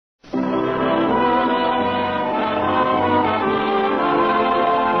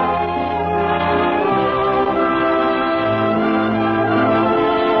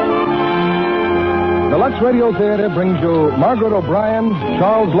Radio Theater brings you Margaret O'Brien,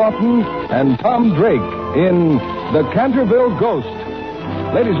 Charles Laughton, and Tom Drake in The Canterville Ghost.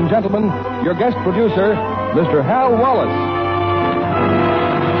 Ladies and gentlemen, your guest producer, Mr. Hal Wallace.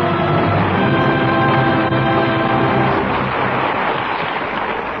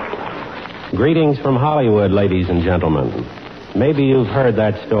 Greetings from Hollywood, ladies and gentlemen. Maybe you've heard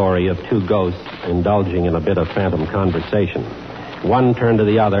that story of two ghosts indulging in a bit of phantom conversation. One turned to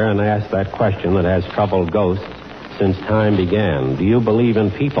the other and asked that question that has troubled ghosts since time began. Do you believe in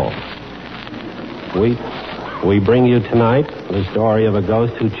people? We bring you tonight the story of a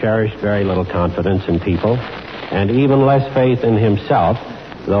ghost who cherished very little confidence in people and even less faith in himself,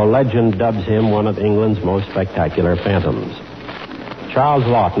 though legend dubs him one of England's most spectacular phantoms. Charles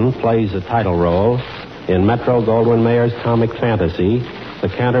Laughton plays the title role in Metro-Goldwyn-Mayer's comic fantasy, The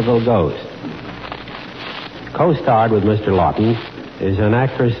Canterville Ghost. Co-starred with Mr. Laughton is an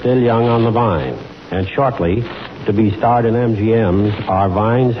actress still young on the vine, and shortly to be starred in MGM's Our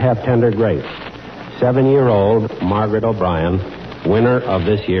Vines Have Tender Grapes. 7-year-old Margaret O'Brien, winner of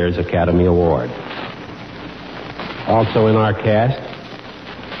this year's Academy Award. Also in our cast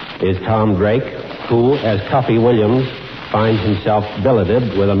is Tom Drake, who, as Cuffy Williams, finds himself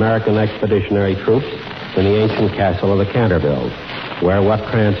billeted with American expeditionary troops in the ancient castle of the Cantervilles, where what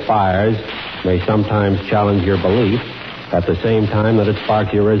transpires may sometimes challenge your belief at the same time that it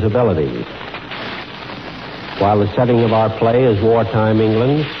sparks your risibility. While the setting of our play is wartime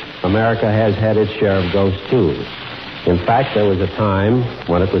England, America has had its share of ghosts, too. In fact, there was a time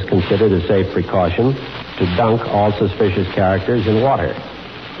when it was considered a safe precaution to dunk all suspicious characters in water.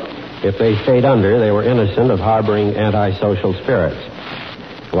 If they stayed under, they were innocent of harboring antisocial spirits.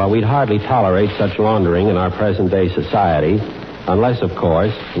 Well, we'd hardly tolerate such laundering in our present-day society, unless, of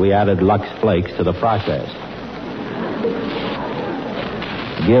course, we added Lux Flakes to the process.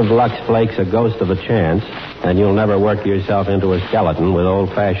 Give Lux Flakes a ghost of a chance, and you'll never work yourself into a skeleton with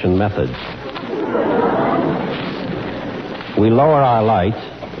old-fashioned methods. We lower our lights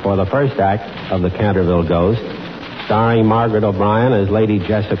for the first act of The Canterville Ghost, starring Margaret O'Brien as Lady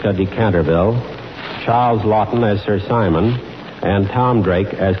Jessica de Canterville, Charles Laughton as Sir Simon, and Tom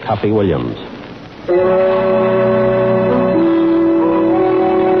Drake as Cuffy Williams.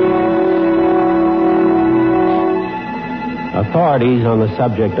 Authorities on the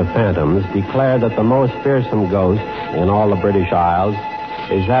subject of phantoms declare that the most fearsome ghost in all the British Isles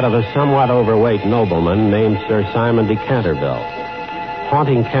is that of a somewhat overweight nobleman named Sir Simon de Canterville.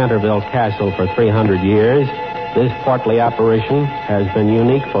 Haunting Canterville Castle for 300 years, this portly apparition has been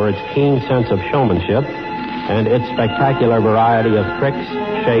unique for its keen sense of showmanship and its spectacular variety of tricks,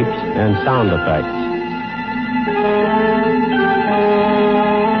 shapes, and sound effects.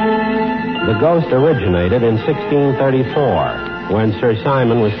 The ghost originated in 1634, when Sir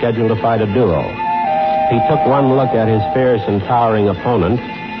Simon was scheduled to fight a duel. He took one look at his fierce and towering opponent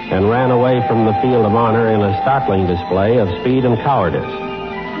and ran away from the field of honor in a startling display of speed and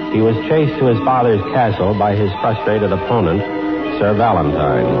cowardice. He was chased to his father's castle by his frustrated opponent, Sir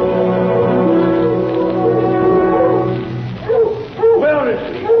Valentine. Where is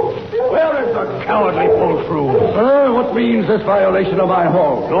he? Where is the cowardly poltroon? Sir, what means this violation of my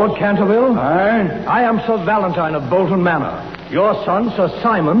hall? Lord Canterville? Aye? I am Sir Valentine of Bolton Manor. Your son, Sir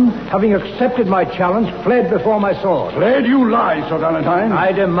Simon, having accepted my challenge, fled before my sword. Fled? You lie, Sir Valentine.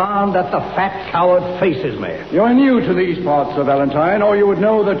 I demand that the fat coward faces me. You are new to these parts, Sir Valentine, or you would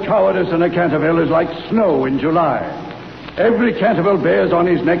know that cowardice in a Canterville is like snow in July. Every Canterville bears on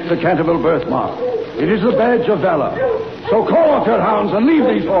his neck the Canterville birthmark. It is the badge of valor. So call off your hounds and leave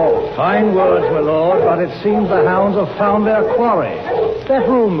these halls. Fine words, my lord, but it seems the hounds have found their quarry. That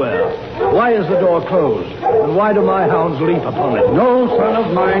room there. Why is the door closed? And why do my hounds leap upon it? No son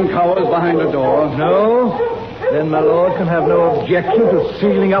of mine cowers behind the door. No? Then my lord can have no objection to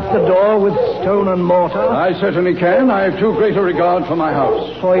sealing up the door with stone and mortar? I certainly can. I have too great a regard for my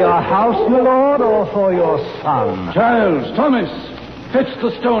house. For your house, my lord, or for your son? Giles, Thomas, fetch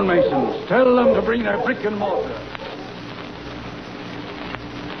the stonemasons. Tell them to bring their brick and mortar.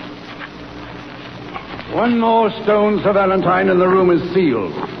 One more stone, Sir Valentine, and the room is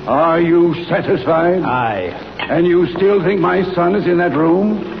sealed. Are you satisfied? Aye. And you still think my son is in that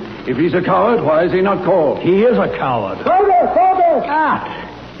room? If he's a coward, why is he not called? He is a coward. Father!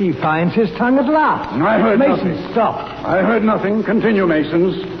 Ah, he finds his tongue at last. I heard Mason, nothing. stop. I heard nothing. Continue,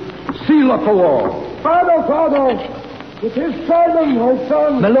 Masons. Seal up the wall. Father! It is Simon, my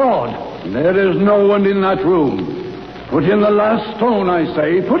son. My lord. There is no one in that room. Put in the last stone, I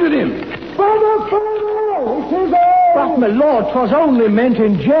say. Put it in. Father! It is I! But, my lord, 'twas only meant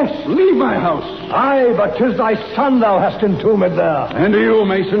in jest. Leave my house. Aye, but 'tis thy son thou hast entombed there. And you,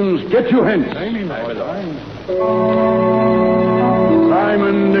 Masons, get you hence.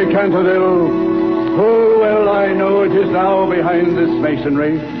 Simon de Canterville, full well I know it is thou behind this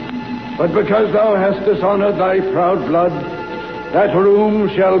masonry, but because thou hast dishonored thy proud blood, that room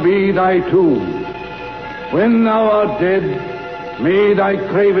shall be thy tomb. When thou art dead, may thy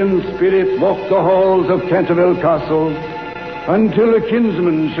craven spirit walk the halls of Canterville Castle until a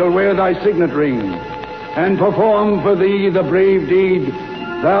kinsman shall wear thy signet ring and perform for thee the brave deed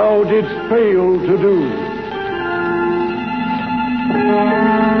thou didst fail to do.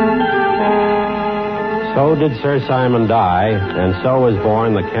 So did Sir Simon die, and so was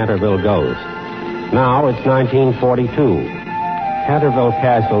born the Canterville Ghost. Now it's 1942. Canterville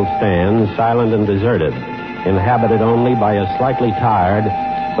Castle stands silent and deserted, inhabited only by a slightly tired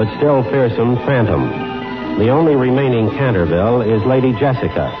but still fearsome phantom. The only remaining Canterville is Lady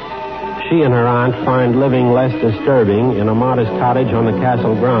Jessica. She and her aunt find living less disturbing in a modest cottage on the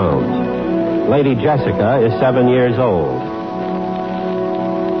castle grounds. Lady Jessica is 7 years old.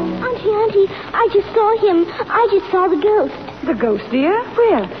 Auntie, I just saw him. I just saw the ghost. The ghost, dear?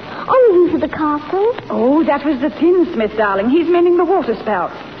 Where? On the roof of the castle. Oh, that was the tinsmith, darling. He's mending the water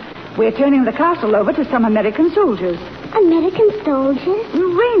spout. We're turning the castle over to some American soldiers. American soldiers?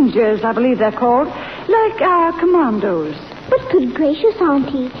 Rangers, I believe they're called. Like our commandos. But good gracious,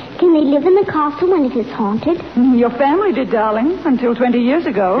 Auntie, can they live in the castle when it is haunted? Your family did, darling, until 20 years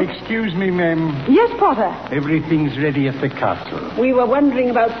ago. Excuse me, ma'am. Yes, Potter. Everything's ready at the castle. We were wondering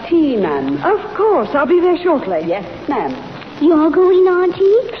about tea, ma'am. Of course, I'll be there shortly. Yes, ma'am. You're going,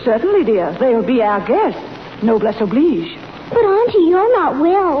 Auntie? Certainly, dear. They'll be our guests. Noblesse oblige. But, Auntie, you're not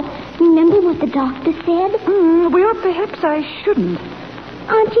well. Remember what the doctor said? Well, perhaps I shouldn't.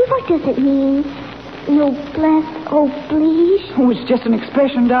 Auntie, what does it mean? Noblesse oblige? Oh, it's just an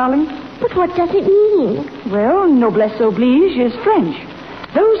expression, darling. But what does it mean? Well, noblesse oblige is French.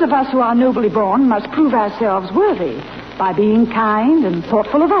 Those of us who are nobly born must prove ourselves worthy by being kind and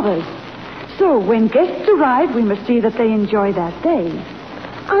thoughtful of others. So, when guests arrive, we must see that they enjoy that day.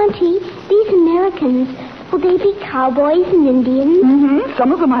 Auntie, these Americans, will they be cowboys and Indians?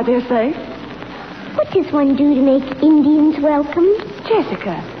 Some of them, I dare say. What does one do to make Indians welcome?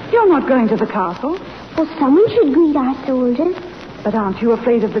 Jessica, you're not going to the castle. Well, someone should greet our soldiers. But aren't you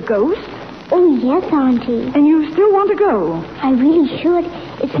afraid of the ghost? Oh, yes, Auntie. And you still want to go? I really should.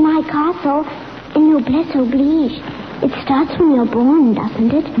 It's my castle, and noblesse oblige. It starts when you're born,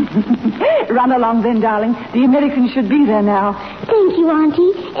 doesn't it? Run along then, darling. The Americans should be there now. Thank you,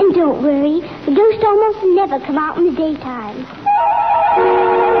 Auntie. And don't worry. The ghosts almost never come out in the daytime.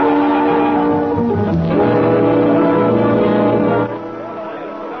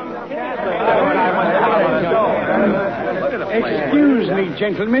 Excuse me,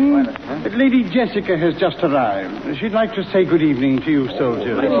 gentlemen. Lady Jessica has just arrived. She'd like to say good evening to you,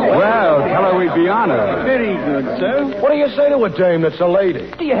 soldiers. Well, tell her we'd be honored. Very good, sir. What do you say to a dame that's a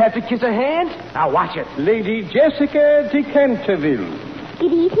lady? Do you have to kiss her hand? Now watch it. Lady Jessica de Canterville.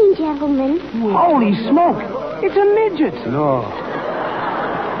 Good evening, gentlemen. Holy smoke. It's a midget.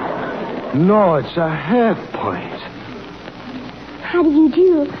 No, it's a half pint. How do you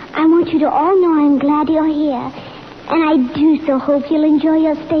do? I want you to all know I'm glad you're here. And I do so hope you'll enjoy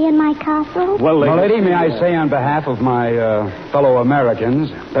your stay in my castle. Well, lady, may I say on behalf of my fellow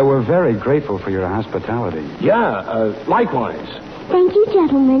Americans that we're very grateful for your hospitality. Yeah, likewise. Thank you,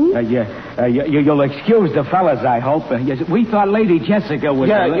 gentlemen. You'll excuse the fellas, I hope. Yes, we thought Lady Jessica was...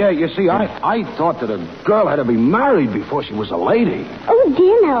 You see, I thought that a girl had to be married before she was a lady. Oh,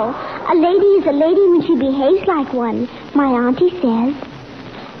 dear no. A lady is a lady when she behaves like one, my auntie says.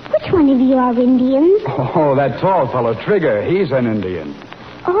 Which one of you are Indians? Oh, that tall fellow, Trigger, he's an Indian.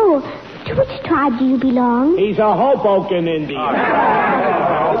 Oh, to which tribe do you belong? He's a Hoboken Indian.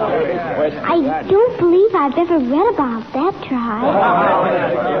 I don't believe I've ever read about that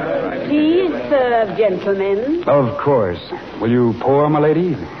tribe. Please serve, gentlemen. Of course. Will you pour, my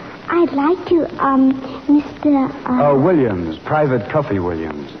lady? I'd like to, Mr. Williams, Private Cuffy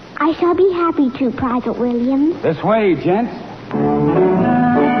Williams. I shall be happy to, Private Williams. This way, gents.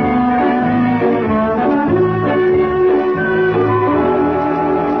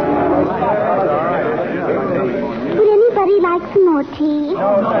 Like some more tea?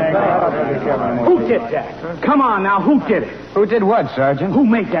 Who did that? Come on now, who did it? Who did what, Sergeant? Who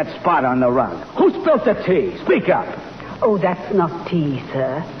made that spot on the rug? Who spilt the tea? Speak up. Oh, that's not tea,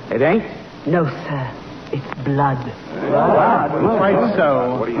 sir. It ain't? No, sir. It's blood. Quite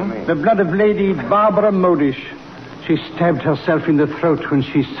so. What do you mean? The blood of Lady Barbara Modish. She stabbed herself in the throat when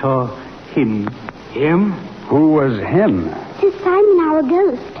she saw him. Him? Who was him? It's Simon, our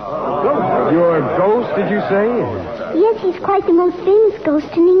ghost. Your ghost, did you say? Yes, he's quite the most famous ghost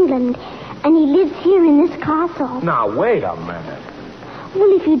in England. And he lives here in this castle. Now, wait a minute.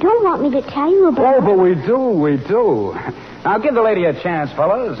 Well, if you don't want me to tell you about Oh, but we do. Now, give the lady a chance,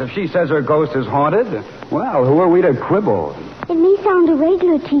 fellas. If she says her ghost is haunted, well, who are we to quibble? it may sound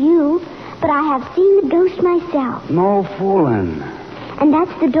irregular to you, but I have seen the ghost myself. No fooling. And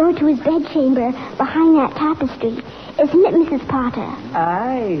that's the door to his bedchamber behind that tapestry. Isn't it, Mrs. Potter?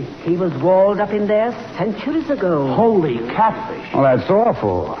 Aye, he was walled up in there centuries ago. Holy catfish. Well, that's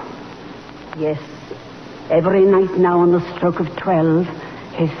awful. Yes. Every night now on the stroke of 12,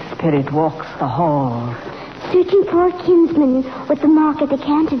 his spirit walks the hall. Searching for a kinsman with the mark at the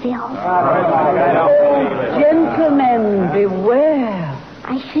Canterville. Gentlemen, beware.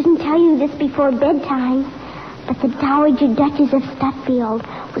 I shouldn't tell you this before bedtime, but the Dowager Duchess of Stutfield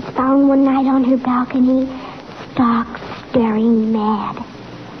was found one night on her balcony, stark, staring mad.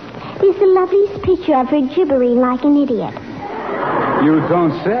 There's the loveliest picture of her gibbering like an idiot. You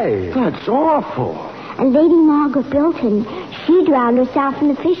don't say. That's awful. And Lady Margaret Bilton, she drowned herself in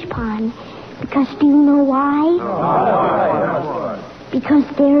the fish pond. Because do you know why? Because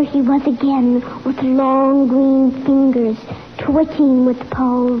there he was again, with long green fingers, twitching with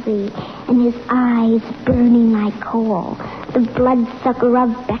palsy, and his eyes burning like coal. The bloodsucker of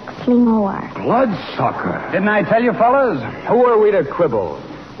Bexlingmore. Bloodsucker. Didn't I tell you, fellas? Who are we to quibble?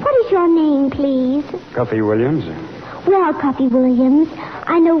 What is your name, please? Cuffy Williams. Well, Cuffy Williams,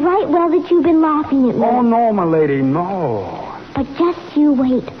 I know right well that you've been laughing at me. Oh, no, my lady, no. But just you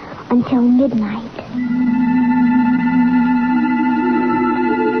wait until midnight.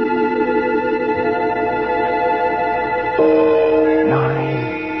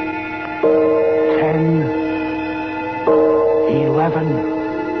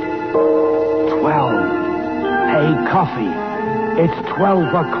 Cuffy, it's 12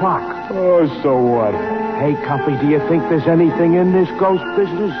 o'clock. Oh, so what? Hey, Cuffy, do you think there's anything in this ghost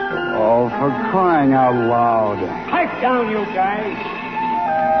business? Oh, for crying out loud. Pipe down, you guys.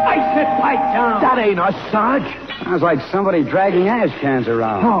 I said pipe down. That ain't us, Sarge. Sounds like somebody dragging ash cans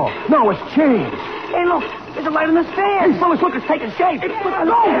around. No, it's changed. Hey, look, there's a light on the stairs. Hey, fellas, look, it's taking shape. It's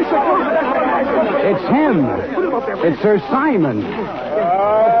him. It's Sir Simon.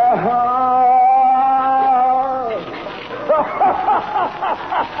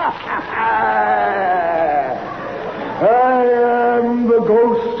 I am the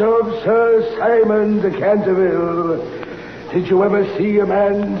ghost of Sir Simon de Canterville. Did you ever see a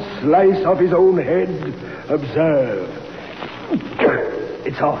man slice off his own head? Observe.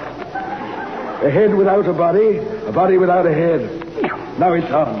 It's off. A head without a body without a head. Now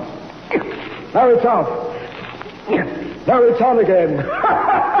it's on. Now it's off. Now it's on again.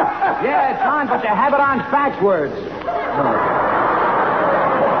 Yeah, it's on, but they have it on backwards.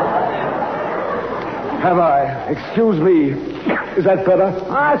 Have I? Excuse me. Is that better?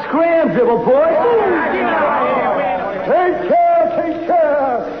 Scram, dribble boy. Take care, take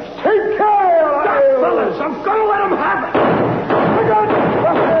care. Take care. Fellas, I'm going to let him have it.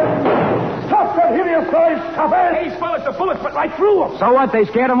 Stop that hideous noise. Stop it. These fellas, the bullets went right through them. So what? They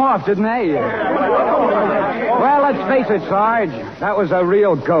scared him off, didn't they? Well, let's face it, Sarge. That was a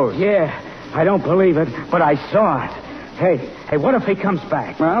real ghost. Yeah, I don't believe it, but I saw it. Hey, what if he comes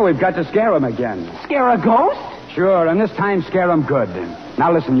back? Well, we've got to scare him again. Scare a ghost? Sure, and this time scare him good.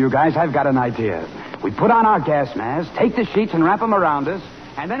 Now listen, you guys, I've got an idea. We put on our gas masks, take the sheets and wrap them around us,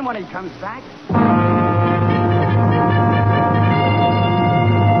 and then when he comes back...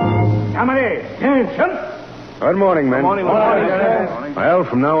 Company, attention. Good morning, men. Morning. Well,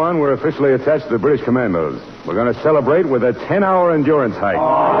 from now on, we're officially attached to the British Commandos. We're going to celebrate with a 10-hour endurance hike.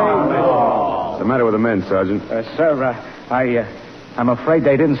 What's the matter with the men, Sergeant? Sir, I'm afraid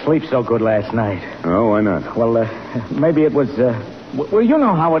they didn't sleep so good last night. Oh, why not? Well, maybe it was, well, you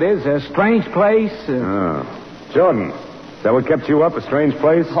know how it is, a strange place. Jordan, is that what kept you up, a strange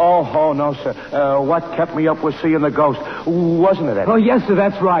place? Oh, no, sir. What kept me up was seeing the ghost. Wasn't it, Eddie? Oh, yes, sir,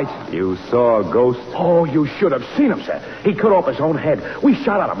 that's right. You saw a ghost? Oh, you should have seen him, sir. He cut off his own head. We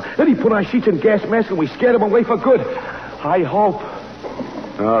shot at him. Then he put on sheets and gas masks, and we scared him away for good. I hope.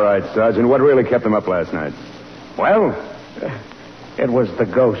 All right, Sergeant. What really kept them up last night? Well? It was the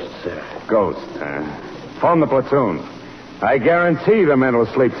ghost, sir. Ghost, huh? Phone the platoon. I guarantee the men will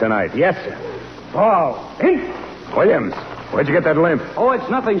sleep tonight. Yes, sir. Fall. In. Williams, where'd you get that limp? Oh, it's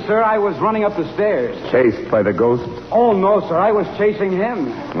nothing, sir. I was running up the stairs. Chased by the ghost? Oh, no, sir. I was chasing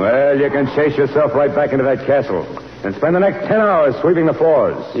him. Well, you can chase yourself right back into that castle and spend the next 10 hours sweeping the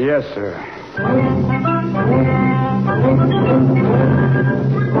floors. Yes, sir.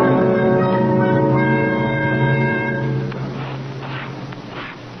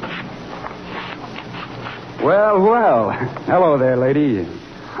 Well. Hello there, lady.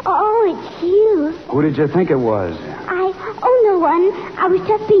 Oh, Oh, it's you. Who did you think it was? Oh, no one. I was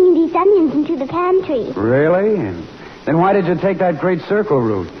just bringing these onions into the pantry. Really? Then why did you take that great circle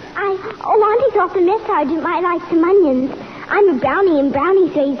route? Auntie thought the mess sergeant might like some onions. I'm a brownie, and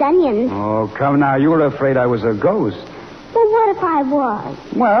brownies raise onions. Oh, come now. You were afraid I was a ghost. Well, what if I was?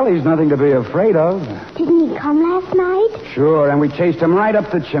 Well, he's nothing to be afraid of. Didn't he come last night? Sure, and we chased him right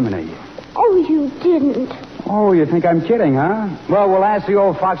up the chimney. Oh, you didn't. Oh, you think I'm kidding, huh? Well, we'll ask the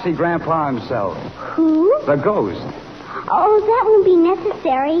old foxy grandpa himself. Who? The ghost. Oh, that won't be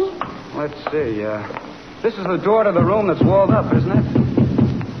necessary. Let's see. This is the door to the room that's walled up, isn't it?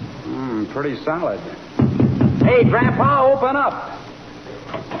 Pretty solid. Hey, Grandpa, open up.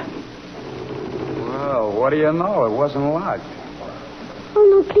 Well, what do you know? It wasn't locked. Oh,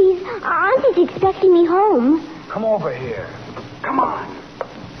 no, please. Auntie's expecting me home. Come over here. Come on.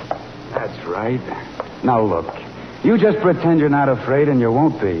 That's right. Now, look. You just pretend you're not afraid and you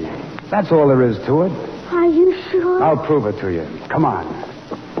won't be. That's all there is to it. Are you sure? I'll prove it to you. Come on.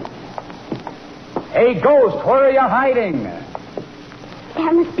 Hey, Ghost, where are you hiding?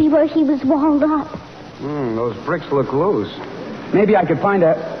 That must be where he was walled up. Those bricks look loose. Maybe I could find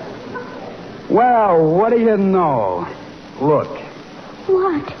a... Well, what do you know? Look.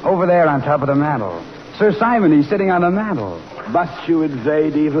 What? Over there on top of the mantel. Sir Simon, he's sitting on the mantel. Must you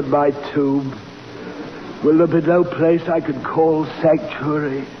invade even my tomb? Will there be no place I can call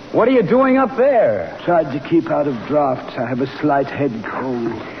sanctuary? What are you doing up there? Trying to keep out of drafts. I have a slight head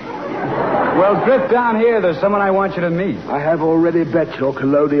cold. Well, drift down here. There's someone I want you to meet. I have already met your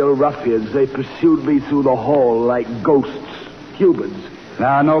colonial ruffians. They pursued me through the hall like ghosts, humans.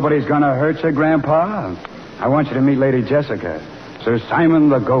 Now, nobody's going to hurt you, Grandpa. I want you to meet Lady Jessica. Sir Simon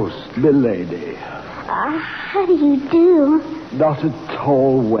the Ghost. Milady. How do you do? Not at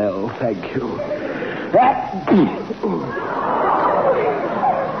all well, thank you. Bless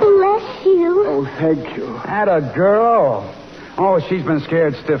you. Oh, thank you. Atta girl. Oh, she's been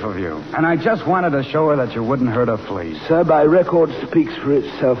scared stiff of you. And I just wanted to show her that you wouldn't hurt a flea. Sir, my record speaks for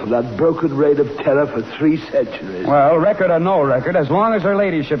itself. An unbroken reign of terror for 3 centuries. Well, record or no record, as long as her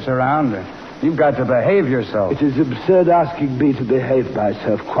ladyship's around, you've got to behave yourself. It is absurd asking me to behave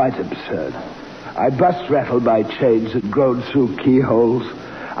myself. Quite absurd. I must rattle my chains and groan through keyholes.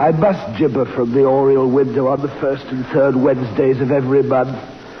 I must gibber from the oriel window on the 1st and 3rd Wednesdays of every month.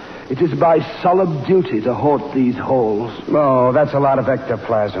 It is my solemn duty to haunt these halls. Oh, that's a lot of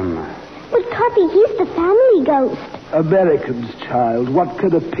ectoplasm. But, Cuffy, he's the family ghost. Americans, child. What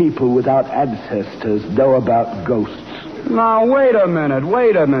can a people without ancestors know about ghosts? Now, wait a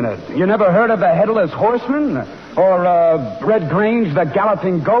minute. You never heard of the Headless Horseman? Or, Red Grange, the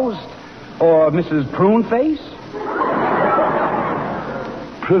Galloping Ghost? Or Mrs. Pruneface?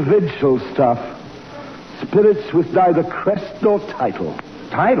 Provincial stuff. Spirits with neither crest nor title.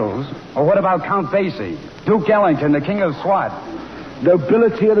 Titles? Or what about Count Basie? Duke Ellington, the King of Swat?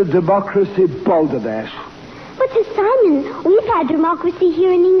 Nobility and a democracy, balderdash. But, Sir Simon, we've had democracy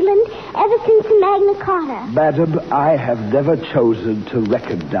here in England ever since the Magna Carta. Madam, I have never chosen to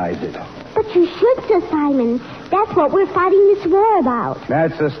recognize it. But you should, Sir Simon. That's what we're fighting this war about.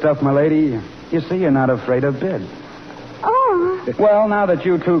 That's the stuff, my lady. You see, you're not afraid of bid. Oh. Well, now that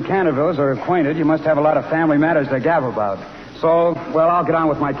you two Cantervilles are acquainted, you must have a lot of family matters to gab about. So, well, I'll get on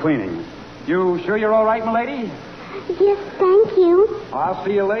with my cleaning. You sure you're all right, my lady? Yes, thank you. I'll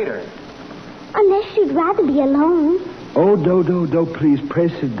see you later. Unless you'd rather be alone. Oh, no, please, pray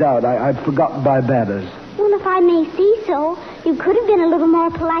sit down. I've forgotten my manners. Well, if I may say so, you could have been a little more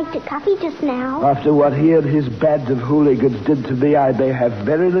polite to Cuffy just now. After what he and his band of hooligans did to me, I may have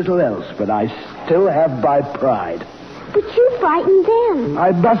very little else, but I still have my pride. But you frightened them.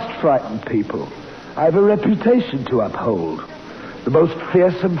 I must frighten people. I have a reputation to uphold. The most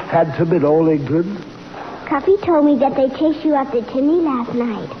fearsome phantom in all England. Cuffy told me that they chased you up the chimney last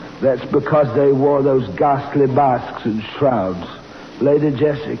night. That's because they wore those ghastly masks and shrouds. Lady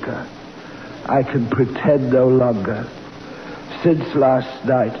Jessica, I can pretend no longer. Since last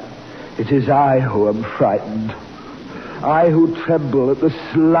night, it is I who am frightened. I who tremble at the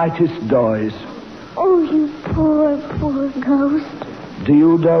slightest noise. Oh, you poor ghost. Do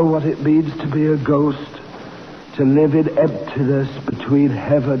you know what it means to be a ghost? To live in emptiness between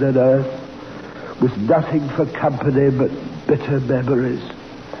heaven and earth, with nothing for company but bitter memories.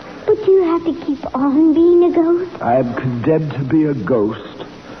 But you have to keep on being a ghost? I am condemned to be a ghost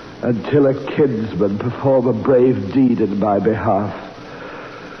until a kinsman perform a brave deed in my behalf.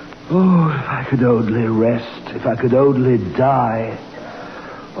 Oh, if I could only rest, if I could only die.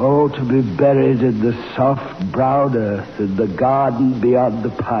 Oh, to be buried in the soft brown earth in the garden beyond the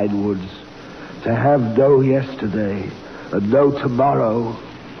pine woods. To have no yesterday and no tomorrow.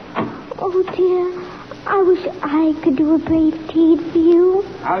 Oh, dear. I wish I could do a brave deed for you.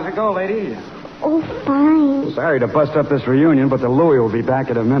 How's it go, lady? Oh, fine. Sorry to bust up this reunion, but the Louie will be back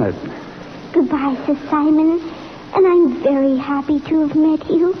in a minute. Goodbye, Sir Simon. And I'm very happy to have met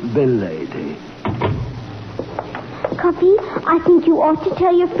you. Milady. Cuffy, I think you ought to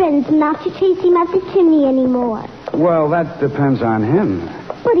tell your friends not to chase him up the chimney anymore. Well, that depends on him.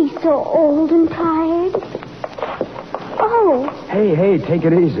 But he's so old and tired. Oh, Hey, take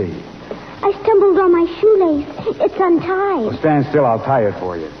it easy. I stumbled on my shoelace. It's untied. Well, stand still. I'll tie it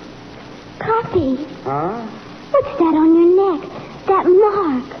for you. Cuffy, Huh? what's that on your neck? That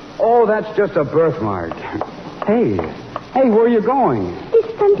mark. Oh, that's just a birthmark. Hey, where are you going?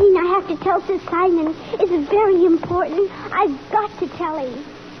 There's something I have to tell Sir Simon. It's very important. I've got to tell him.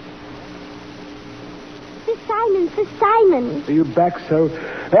 Sir Simon. Are you back so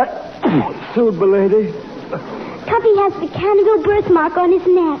soon, milady? Cuffy has the Canterville birthmark on his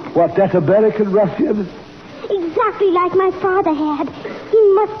neck. What, that American ruffian? Exactly like my father had.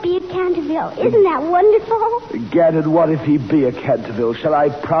 He must be a Canterville. Isn't that wonderful? Gad, and what if he be a Canterville? Shall I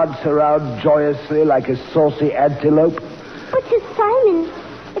prance around joyously like a saucy antelope? But Sir Simon,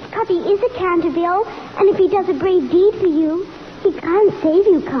 if Cuffy is a Canterville, and if he does a brave deed for you, he can't save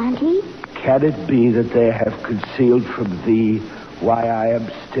you, can't he? Can it be that they have concealed from thee why I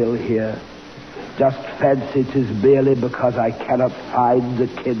am still here? Just fancy 'tis merely because I cannot find the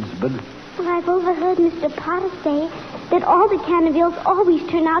kinsman. Well, I've overheard Mr. Potter say that all the Cantervilles always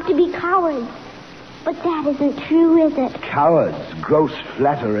turn out to be cowards. But that isn't true, is it? Cowards, gross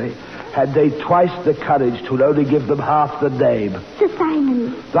flattery. Had they twice the courage, 'twould only give them half the name. Sir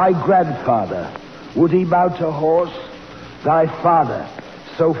Simon. Thy grandfather, would he mount a horse? Thy father,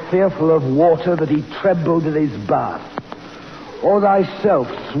 so fearful of water that he trembled in his bath. Or thyself,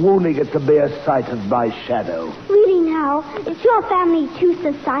 swooning at the mere sight of my shadow. Really now, it's your family too,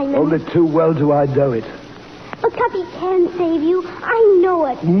 Sir Simon. Only too well do I know it. But Cuffy can save you. I know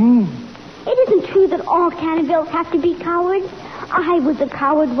it. It isn't true that all Cantervilles have to be cowards. I was a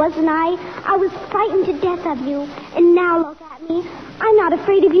coward, wasn't I? I was frightened to death of you. And now look at me. I'm not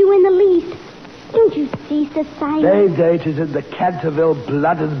afraid of you in the least. Don't you see, Sir Simon? Nay, it is in the Canterville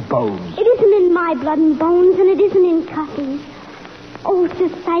blood and bones. It isn't in my blood and bones, and it isn't in Cuffy's. Oh, Sir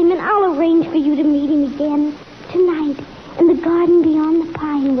Simon, I'll arrange for you to meet him again tonight in the garden beyond the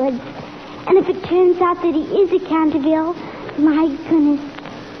pine woods. And if it turns out that he is a Canterville, my goodness,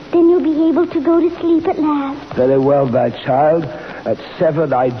 then you'll be able to go to sleep at last. Very well, my child. At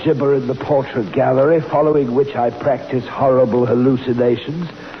 7, I gibber in the portrait gallery, following which I practice horrible hallucinations.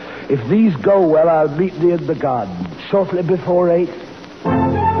 If these go well, I'll meet thee in the garden shortly before 8.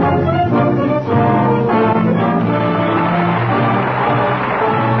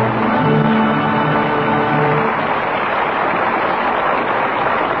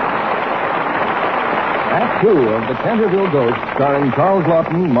 Act 2 of The Canterville Ghost, starring Charles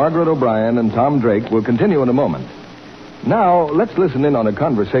Laughton, Margaret O'Brien, and Tom Drake, will continue in a moment. Now, let's listen in on a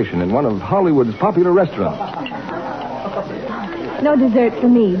conversation in one of Hollywood's popular restaurants. No dessert for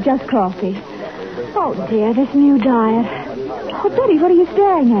me, just coffee. Oh, dear, this new diet. Oh, Betty, what are you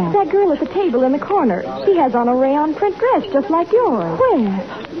staring at? That girl at the table in the corner. She has on a rayon print dress just like yours.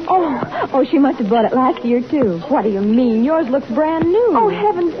 Where? Oh, she must have bought it last year, too. What do you mean? Yours looks brand new. Oh,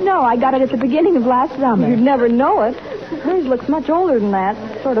 heavens, no. I got it at the beginning of last summer. You'd never know it. Hers looks much older than that.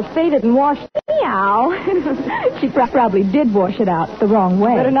 Sort of faded and washed. Meow. She probably did wash it out the wrong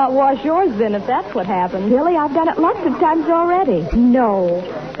way. Better not wash yours then if that's what happened. Really? I've done it lots of times already. No.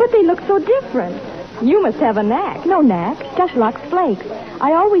 But they look so different. You must have a knack. No knack, just Lux Flakes.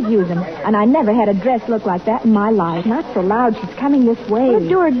 I always use them, and I never had a dress look like that in my life. Not so loud, she's coming this way. It'll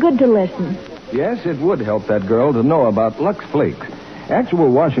do her good to listen. Yes, it would help that girl to know about Lux Flakes.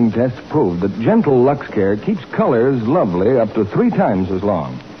 Actual washing tests prove that gentle Lux Care keeps colors lovely up to 3 times as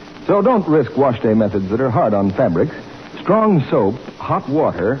long. So don't risk wash day methods that are hard on fabrics. Strong soap, hot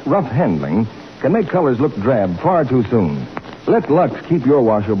water, rough handling can make colors look drab far too soon. Let Lux keep your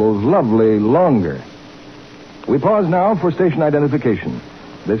washables lovely longer. We pause now for station identification.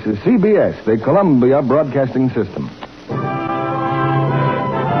 This is CBS, the Columbia Broadcasting System.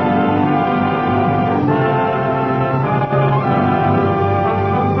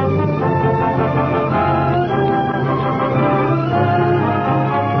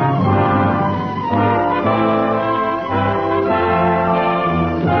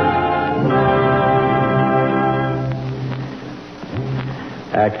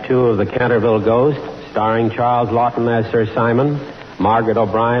 Act 2 of The Canterville Ghost, starring Charles Laughton as Sir Simon, Margaret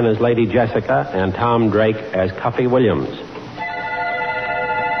O'Brien as Lady Jessica, and Tom Drake as Cuffy Williams.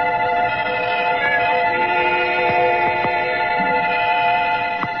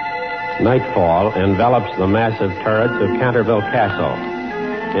 Nightfall envelops the massive turrets of Canterville Castle.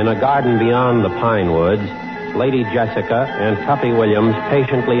 In a garden beyond the pine woods, Lady Jessica and Cuffy Williams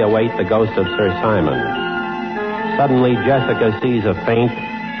patiently await the ghost of Sir Simon. Suddenly, Jessica sees a faint,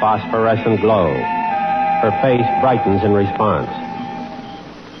 phosphorescent glow. Her face brightens in response.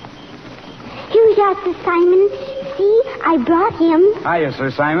 Here's our Sir Simon. See, I brought him. Hiya, Sir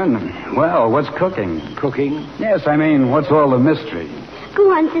Simon. Well, what's cooking? Cooking? Yes, I mean, what's all the mystery?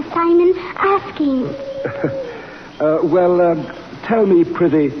 Go on, Sir Simon. Ask him. Tell me,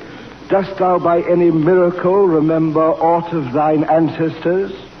 prithee, dost thou by any miracle remember aught of thine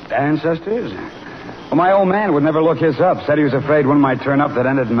ancestors? Ancestors? Well, my old man would never look his up. Said he was afraid one might turn up that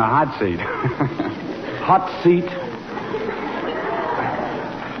ended in the hot seat. Hot seat?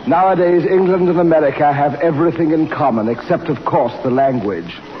 Nowadays, England and America have everything in common, except, of course, the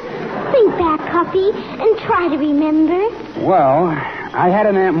language. Think back, Cuffy, and try to remember. Well, I had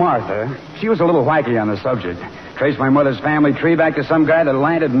an Aunt Martha. She was a little wacky on the subject. Traced my mother's family tree back to some guy that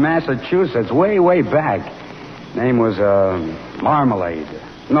landed in Massachusetts way, way back. Name was, Marmalade.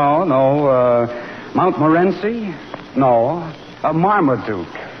 No, Montmorency? No, Marmaduke.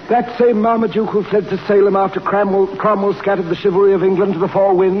 That same Marmaduke who fled to Salem after Cromwell scattered the chivalry of England to the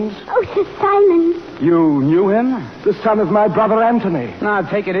four winds? Oh, Sir Simon. You knew him? The son of my brother Anthony. Now,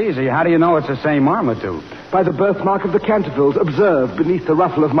 take it easy. How do you know it's the same Marmaduke? By the birthmark of the Cantervilles observed beneath the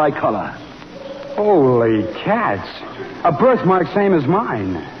ruffle of my collar. Holy cats. A birthmark same as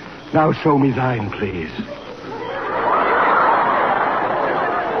mine. Now show me thine, please.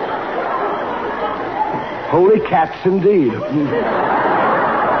 Holy cats, indeed.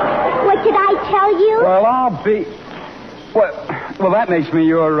 What did I tell you? Well, I'll be... Well, that makes me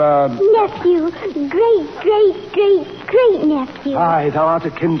your, Nephew. Great nephew. Aye, thou art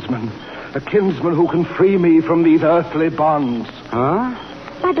a kinsman. A kinsman who can free me from these earthly bonds. Huh?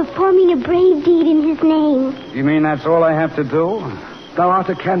 By performing a brave deed in his name. You mean that's all I have to do? Thou art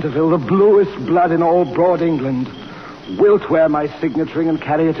a Canterville, the bluest blood in all broad England. Wilt wear my signature and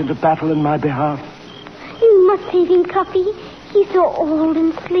carry it into battle in my behalf? You must save him, Cuffy. He's so old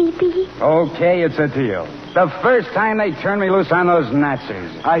and sleepy. Okay, it's a deal. The first time they turn me loose on those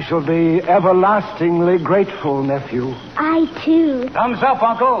Nazis. I shall be everlastingly grateful, nephew. I, too. Thumbs up,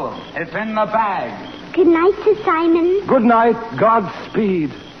 Uncle. It's in the bag. Good night, Sir Simon. Good night,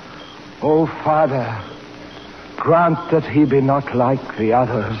 Godspeed. Oh, Father, grant that he be not like the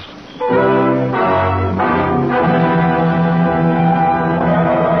others.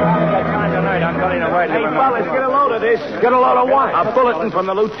 Hey, fellas, get a load of this. Get a load of what? A bulletin from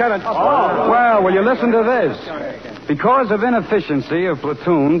the lieutenant. Well, will you listen to this? Because of inefficiency of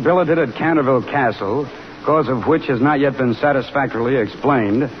platoon billeted at Canterville Castle, cause of which has not yet been satisfactorily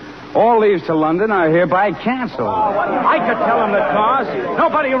explained, all leaves to London are hereby canceled. I could tell him the cause.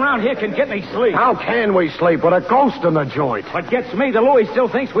 Nobody around here can get any sleep. How can we sleep with a ghost in the joint? What gets me, the Louis still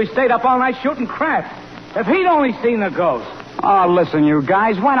thinks we stayed up all night shooting crap. If he'd only seen the ghost. Oh, listen, you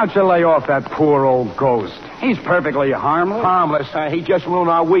guys, why don't you lay off that poor old ghost? He's perfectly harmless. Harmless. He just ruined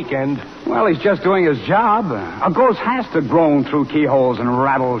our weekend. Well, he's just doing his job. A ghost has to groan through keyholes and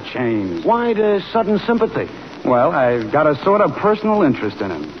rattle chains. Why the sudden sympathy? Well, I've got a sort of personal interest in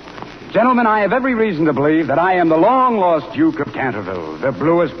him. Gentlemen, I have every reason to believe that I am the long-lost Duke of Canterville, the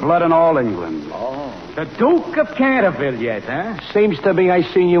bluest blood in all England. Oh. The Duke of Canterville yet, huh? Seems to me I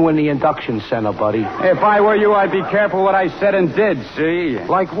seen you in the induction center, buddy. If I were you, I'd be careful what I said and did, see?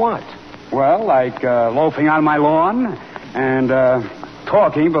 Like what? Well, like loafing on my lawn and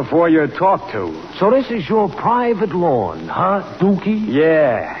talking before you're talked to. So this is your private lawn, huh, Dookie?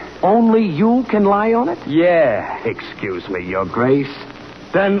 Yeah. Only you can lie on it? Yeah. Excuse me, Your Grace.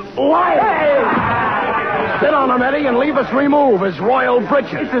 Then lie! Hey! Sit on him, Eddie, and leave us remove his royal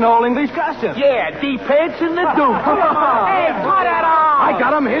breeches. It's an all-English costume. Yeah, the pants and the Duke. Hey, put it on! I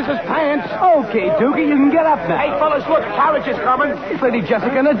got him. Here's his pants. Okay, Dookie, you can get up now. Hey, fellas, look, carriage is coming. It's Lady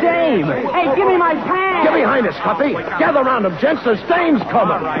Jessica and a dame. Hey, give me my pants. Get behind us, Cuffy. Gather round him, gents. There's dames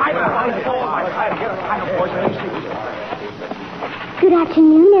coming. Good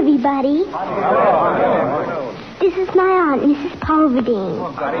afternoon, everybody. This is my aunt, Mrs.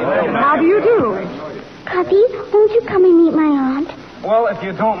 Pulverdine. How do you do? Cuffy, won't you come and meet my aunt? Well, if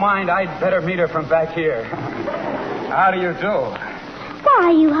you don't mind, I'd better meet her from back here. How do you do? Why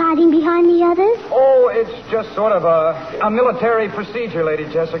are you hiding behind the others? Oh, it's just sort of a military procedure, Lady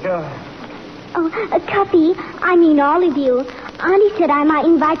Jessica. Oh, Cuffy, I mean all of you. Auntie said I might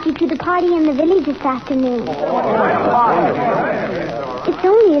invite you to the party in the village this afternoon. It's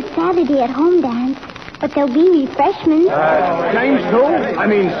only a Saturday at home dance, but there'll be refreshments. James, too? I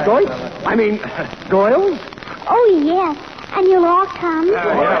mean, Stoits? I mean, Doyle's? Oh, yes. And you'll all come.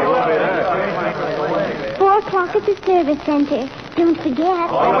 4 o'clock at the service center. Don't forget.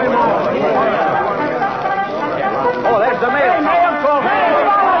 Oh, there's the mail. Hey, Uncle. Hey,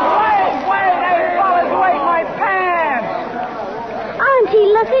 fellas, wait, my pants. Auntie,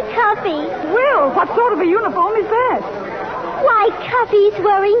 look at Cuffy. Well, what sort of a uniform is that? Why, Cuffy's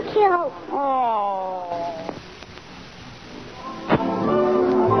wearing kilt. Oh.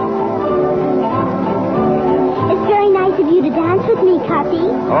 It's very nice of you to dance with me, Cuffy.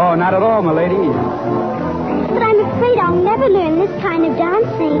 Oh, not at all, my lady. But I'm afraid I'll never learn this kind of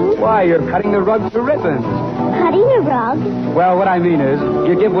dancing. Why, you're cutting the rug to ribbons. Cutting a rug? Well, what I mean is,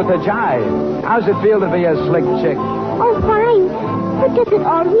 you give with a jive. How's it feel to be a slick chick? Oh, fine. But does it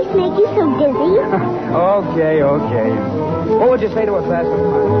always make you so dizzy? Okay. What would you say to a glass of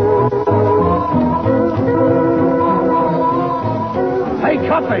punch? Hey,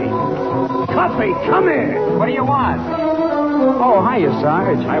 Cuffy! Cuffy, come here! What do you want? Oh, hiya,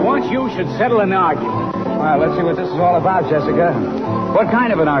 Sarge. I want you should settle an argument. Well, let's see what this is all about, Jessica. What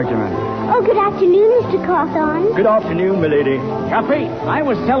kind of an argument? Oh, good afternoon, Mr. Cawthorn. Good afternoon, milady. Cappy, I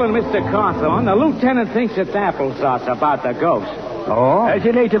was telling Mr. Cawthorn the lieutenant thinks it's applesauce about the ghost. Oh? As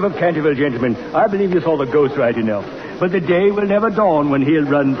a native of Canterville, gentlemen, I believe you saw the ghost right enough. But the day will never dawn when he'll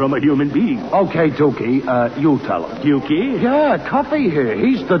run from a human being. Okay, Dookie, you tell him. Dukey? Yeah, Cuffy here.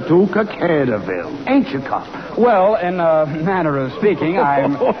 He's the Duke of Canterville. Ain't you, Cuff? Well, in a manner of speaking,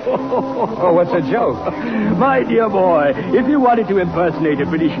 I'm... Oh, what's a joke? My dear boy, if you wanted to impersonate a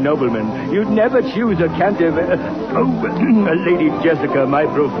British nobleman, you'd never choose a Canterville... Lady Jessica, my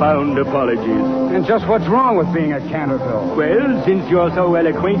profound apologies. And just what's wrong with being a Canterville? Well, since you're so well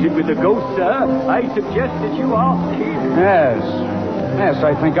acquainted with the ghost, sir, I suggest that you are... Yes,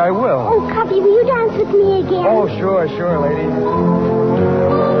 I think I will. Oh, Cuffy, will you dance with me again? Oh, sure, lady.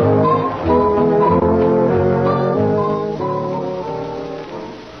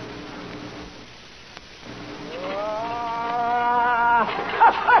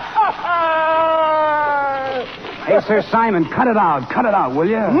 Hey, Sir Simon, cut it out, will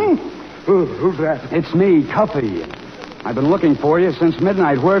you? Who's that? It's me, Cuffy. I've been looking for you since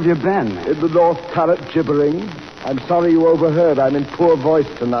midnight. Where have you been? In the North Turret, gibbering. I'm sorry you overheard. I'm in poor voice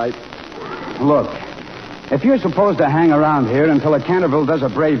tonight. Look, if you're supposed to hang around here until a Canterville does a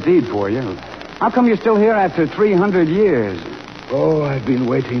brave deed for you, how come you're still here after 300 years? Oh, I've been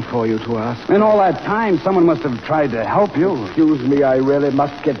waiting for you to ask. In all that time, someone must have tried to help you. Excuse me, I really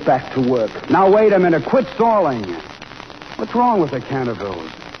must get back to work. Now, wait a minute. Quit stalling. What's wrong with the Cantervilles?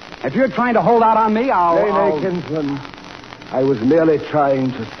 If you're trying to hold out on me, Nay, kinsman. I was merely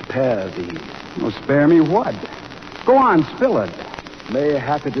trying to spare thee. Well, spare me what? Go on, spill it.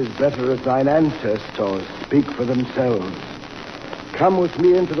 Mayhap it is better if thine ancestors speak for themselves. Come with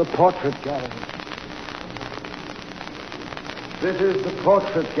me into the portrait gallery. This is the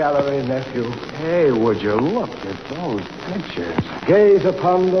portrait gallery, nephew. Hey, would you look at those pictures? Gaze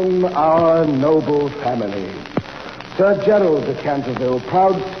upon them, our noble family. Sir Gerald de Canterville,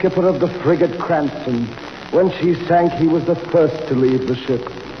 proud skipper of the frigate Cranston. When she sank, he was the first to leave the ship.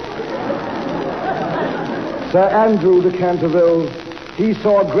 Sir Andrew de Canterville, he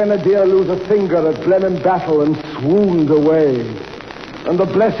saw a grenadier lose a finger at Blenheim battle and swooned away. And the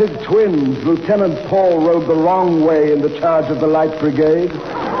blessed twins, Lieutenant Paul, rode the wrong way in the charge of the Light Brigade.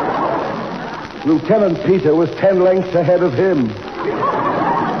 Lieutenant Peter was 10 lengths ahead of him.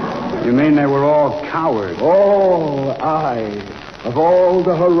 You mean they were all cowards? All I. Of all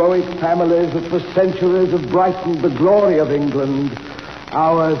the heroic families that for centuries have brightened the glory of England,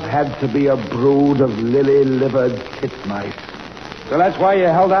 ours had to be a brood of lily-livered titmice. So that's why you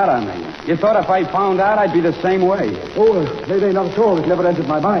held out on me. You thought if I found out, I'd be the same way. Oh, maybe not at all. It never entered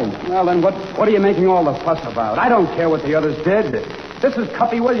my mind. Well, then what are you making all the fuss about? I don't care what the others did. This is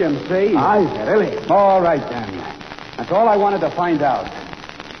Cuffy Williams, see? Aye, really? All right, then. That's all I wanted to find out.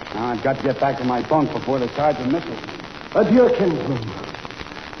 Now I've got to get back to my bunk before the sergeant misses me. Adieu, kinsman.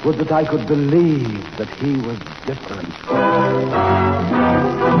 Would that I could believe that he was different.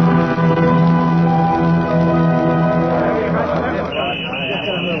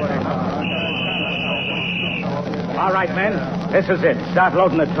 All right, men. This is it. Start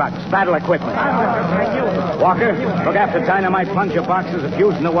loading the trucks. Battle equipment. Walker, look after dynamite plunger boxes and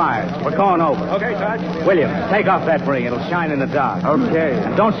fusing the wires. We're going over. Okay, Sarge. William, take off that ring. It'll shine in the dark. Okay.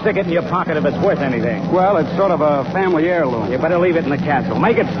 And don't stick it in your pocket if it's worth anything. Well, it's sort of a family heirloom. You better leave it in the castle.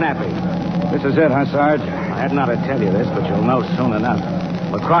 Make it snappy. This is it, huh, Sarge? I hadn't ought to tell you this, but you'll know soon enough.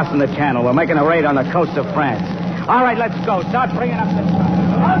 We're crossing the channel. We're making a raid on the coast of France. All right, let's go. Start bringing up the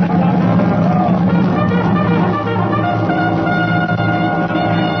trucks.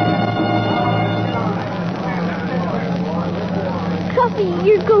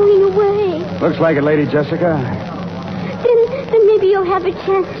 Looks like it, Lady Jessica. Then maybe you'll have a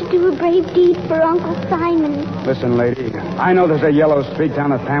chance to do a brave deed for Uncle Simon. Listen, lady, I know there's a yellow streak down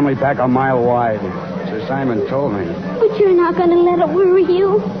the family pack a mile wide. Sir Simon told me. But you're not going to let it worry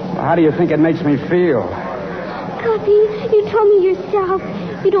you. How do you think it makes me feel? Cuffy, you told me yourself.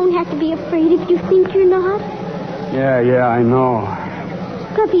 You don't have to be afraid if you think you're not. Yeah, I know.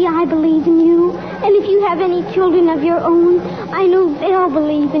 Cuffy, I believe in you. And if you have any children of your own, I know they'll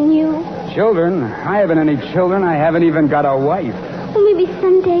believe in you. Children? I haven't any children. I haven't even got a wife. Well, maybe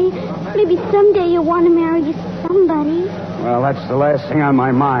someday you'll want to marry somebody. Well, that's the last thing on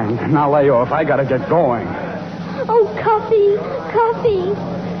my mind. Now lay off. I gotta get going. Oh, Cuffy.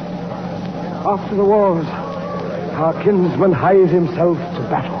 Off to the wars. Our kinsman hies himself to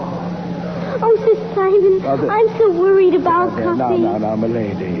battle. Oh, Sir Simon, I'm so worried about Cuffy. Now,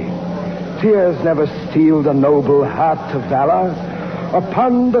 milady. Tears never steeled a noble heart to valor.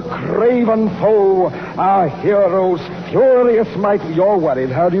 Upon the craven foe, our hero's furious might. You're worried.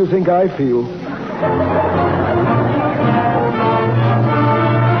 How do you think I feel?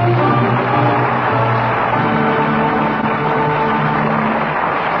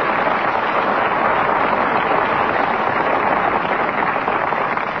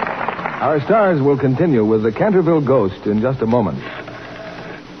 Our stars will continue with the Canterville Ghost in just a moment.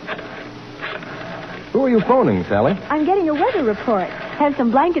 Who are you phoning, Sally? I'm getting a weather report. Have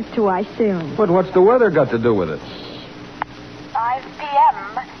some blankets to wash soon. But what's the weather got to do with it? 5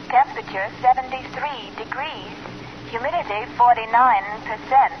 p.m., temperature 73 degrees, humidity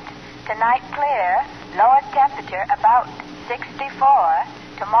 49%. Tonight clear, lowest temperature about 64.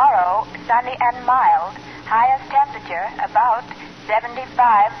 Tomorrow sunny and mild, highest temperature about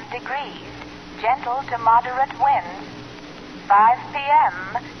 75 degrees, gentle to moderate winds. 5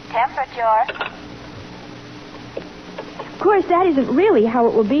 p.m., temperature... Of course, that isn't really how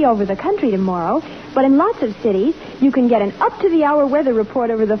it will be over the country tomorrow, but in lots of cities, you can get an up-to-the-hour weather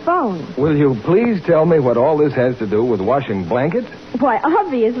report over the phone. Will you please tell me what all this has to do with washing blankets? Why,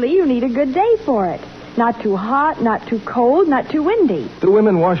 obviously, you need a good day for it. Not too hot, not too cold, not too windy. Do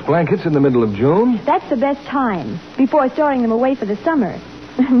women wash blankets in the middle of June? That's the best time, before storing them away for the summer.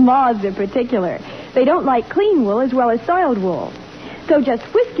 Moths in particular. They don't like clean wool as well as soiled wool. So just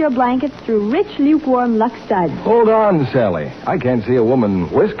whisk your blankets through rich, lukewarm Lux suds. Hold on, Sally. I can't see a woman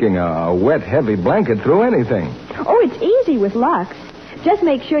whisking a wet, heavy blanket through anything. Oh, it's easy with Lux. Just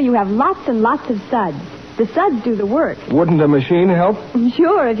make sure you have lots and lots of suds. The suds do the work. Wouldn't a machine help?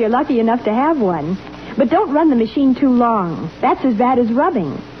 Sure, if you're lucky enough to have one. But don't run the machine too long. That's as bad as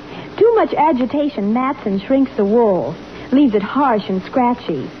rubbing. Too much agitation mats and shrinks the wool. Leaves it harsh and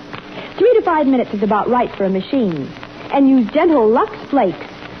scratchy. 3 to 5 minutes is about right for a machine. And use gentle Lux flakes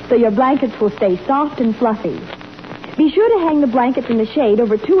so your blankets will stay soft and fluffy. Be sure to hang the blankets in the shade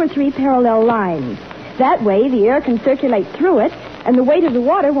over 2 or 3 parallel lines. That way, the air can circulate through it, and the weight of the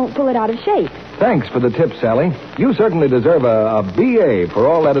water won't pull it out of shape. Thanks for the tip, Sally. You certainly deserve a B.A. for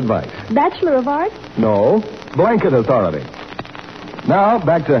all that advice. Bachelor of Arts? No, blanket authority. Now,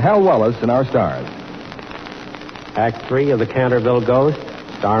 back to Hal Wallace and our stars. Act 3 of the Canterville Ghost,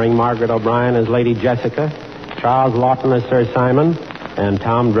 starring Margaret O'Brien as Lady Jessica, Charles Laughton as Sir Simon, and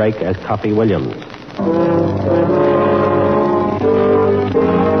Tom Drake as Cuffy Williams.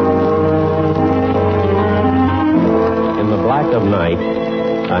 In the black of night,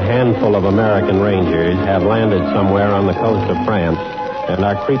 a handful of American Rangers have landed somewhere on the coast of France and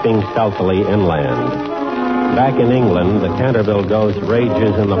are creeping stealthily inland. Back in England, the Canterville Ghost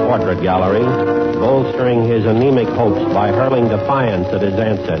rages in the portrait gallery, bolstering his anemic hopes by hurling defiance at his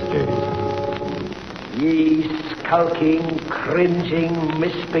ancestors. Ye skulking, cringing,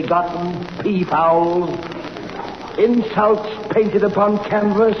 misbegotten peafowls, insults painted upon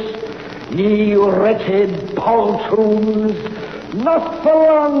canvas, ye wretched poltroons, not for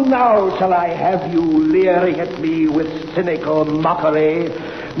long now shall I have you leering at me with cynical mockery.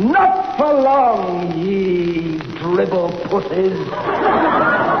 Not for long, ye dribble pussies.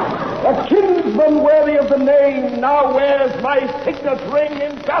 A kinsman worthy of the name now wears my signet ring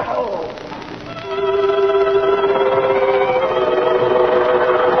in battle.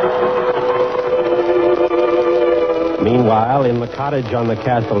 Meanwhile, in the cottage on the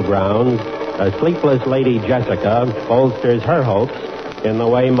castle grounds, a sleepless Lady Jessica bolsters her hopes in the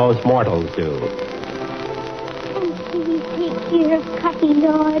way most mortals do. Oh, please take care of Cuffy,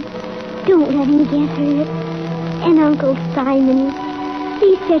 Lord. Don't let him get hurt. And Uncle Simon,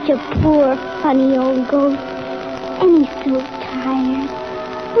 he's such a poor, funny old ghost. And he's so tired.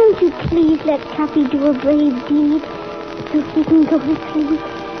 Won't you please let Cuffy do a brave deed so he can go to sleep?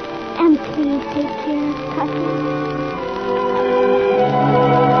 And please take care of Cuffy.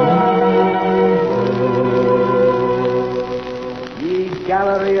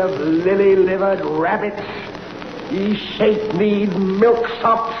 gallery of lily-livered rabbits, ye shape-kneed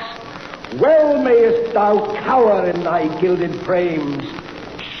milksops, well mayest thou cower in thy gilded frames,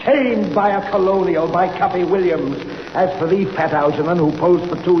 shamed by a colonial, by Cuffy Williams. As for thee, fat Algernon, who posed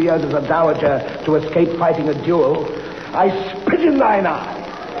for 2 years as a dowager to escape fighting a duel, I spit in thine eye.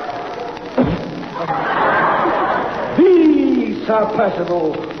 Thee, Sir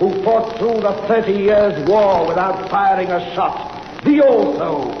Percival, who fought through the 30 years' war without firing a shot, thee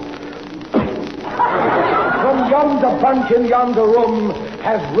also. From yonder bunk in yonder room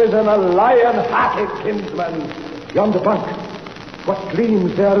has risen a lion-hearted kinsman. Yonder bunk. What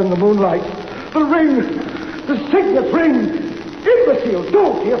gleams there in the moonlight? The ring! The signet ring! Imbecile!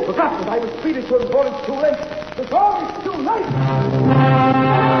 Don't! He has forgotten. I must speed it to him before it's too late. Before it's too late!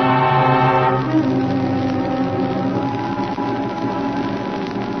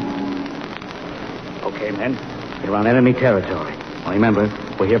 Okay, men. You're on enemy territory. Well, remember,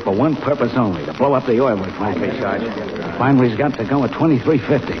 we're here for one purpose only, to blow up the oil refinery, Sergeant. The refinery's got to go at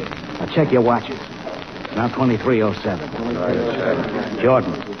 2350. Now check your watches. It's now 2307.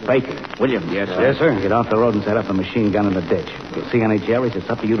 Jordan, Baker, Williams. Yes, sir. Yes, sir. Get off the road and set up the machine gun in the ditch. If you see any Jerry's, it's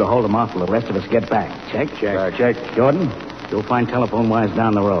up to you to hold them off till the rest of us get back. Check? Check. Jordan, you'll find telephone wires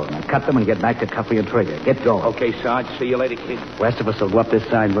down the road. Now cut them and get back to Cuffy and Trigger. Get going. Okay, Sarge. See you later, kid. The rest of us will go up this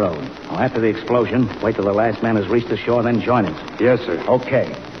side road. Now, after the explosion, wait till the last man has reached the shore, then join us. Yes, sir.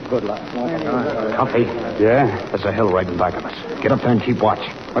 Okay. Good luck. Cuffy. Yeah? There's a hill right in back of us. Get up there and keep watch.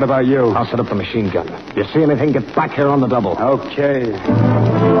 What about you? I'll set up the machine gun. You see anything, get back here on the double. Okay.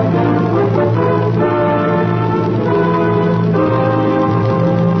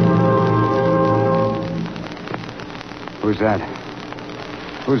 Who's that?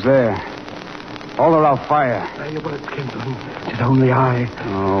 Who's there? Hold or I'll fire. There your bullets, Kinsman. It's only I.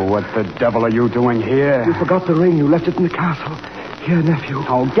 Oh, what the devil are you doing here? You forgot the ring. You left it in the castle. Here, nephew.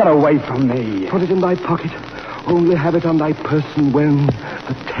 Oh, get away from me. Put it in thy pocket. Only have it on thy person when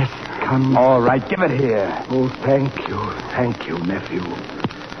the test comes. All right, give it here. Oh, thank you, nephew.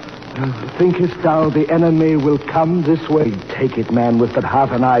 Thinkest thou the enemy will come this way? Take it, man. With but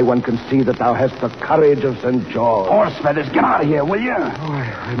half an eye, one can see that thou hast the courage of St. George. Horse feathers, get out of here, will you? Oh,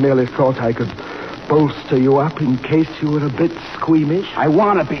 I merely thought I could bolster you up in case you were a bit squeamish. I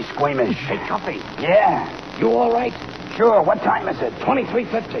want to be squeamish. Hey, Cuffy. Yeah. You all right? Sure. What time is it?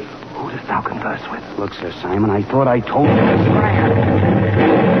 2350. Who dost thou converse with? Look, Sir Simon, I thought I told you this man.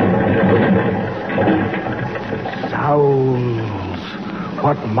 Sounds.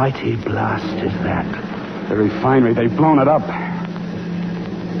 What mighty blast is that? The refinery, they've blown it up.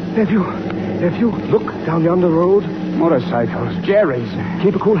 Nephew, look down yonder road. Motorcycles, Jerry's.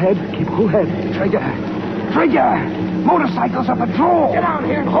 Keep a cool head. Trigger! Motorcycles are patrol! Get out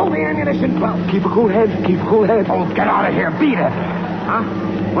here and hold the ammunition belt. Keep a cool head. Oh, get out of here. Beat it. Huh?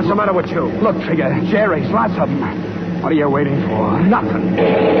 What's the matter with you? Look, Trigger, Jerry's, lots of them. What are you waiting for? Nothing.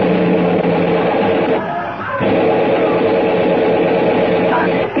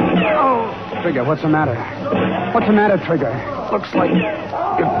 Trigger, what's the matter? What's the matter, Trigger? Looks like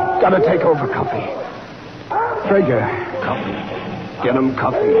you've got to take over, Cuffy. Trigger. Cuffy. Get him,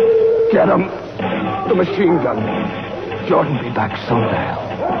 Cuffy. Get him. The machine gun. Jordan be back someday.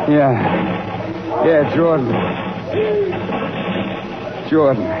 Yeah, Jordan.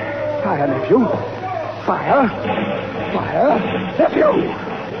 Fire, nephew. Fire.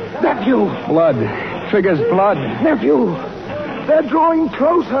 Nephew. Blood. Trigger's blood. Nephew. They're drawing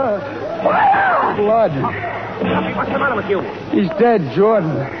closer. Fire! Blood. What's the matter with you? He's dead,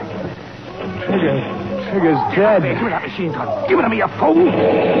 Jordan. Trigger's dead. Give me that machine gun. Give it to me, you fool.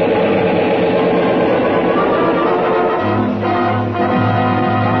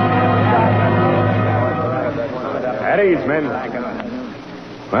 At ease, men.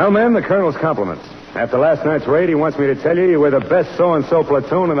 Well, men, the Colonel's compliments. After last night's raid, he wants me to tell you were the best so-and-so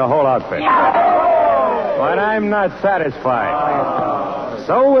platoon in the whole outfit. But I'm not satisfied.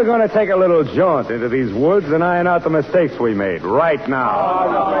 So we're going to take a little jaunt into these woods and iron out the mistakes we made right now.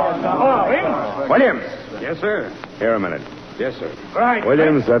 Williams. Yes, sir. Here a minute. Yes, sir. Right.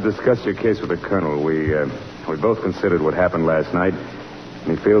 Williams, I've discussed your case with the Colonel. We both considered what happened last night.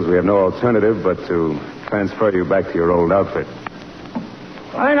 And he feels we have no alternative but to transfer you back to your old outfit.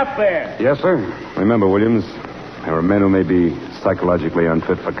 Line up there. Yes, sir. Remember, Williams, there are men who may be psychologically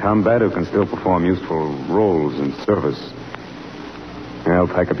unfit for combat who can still perform useful roles in service. I'll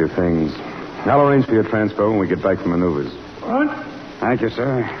pack up your things. I'll arrange for your transfer when we get back from maneuvers. Front. Thank you,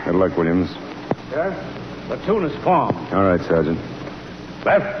 sir. Good luck, Williams. Sir, platoon is formed. All right, Sergeant.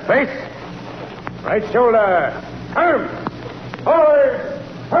 Left face. Right shoulder. Arm. Forward.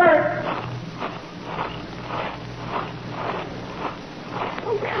 Hurt.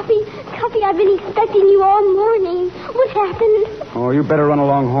 Cuffy, I've been expecting you all morning. What happened? Oh, you better run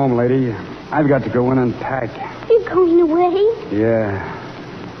along home, lady. I've got to go in and pack. You're going away? Yeah.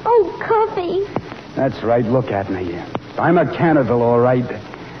 Oh, Cuffy. That's right. Look at me. I'm a Canterville, all right.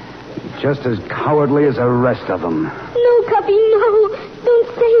 Just as cowardly as the rest of them. No, Cuffy, no. Don't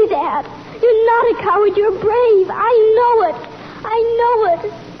say that. You're not a coward. You're brave. I know it.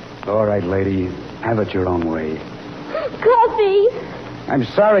 All right, lady. Have it your own way. Cuffy. I'm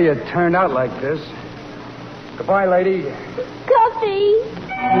sorry it turned out like this. Goodbye, lady. Cuffy.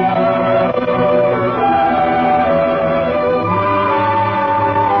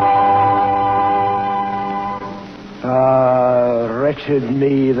 Wretched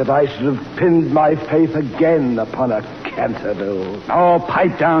me that I should have pinned my faith again upon a Canterville. Oh,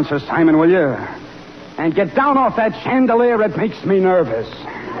 pipe down, Sir Simon, will you? And get down off that chandelier. It makes me nervous.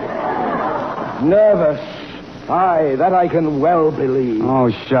 Nervous? Aye, that I can well believe.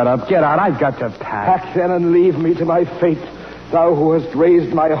 Oh, shut up. Get out. I've got to pack. Pack then and leave me to my fate, thou who hast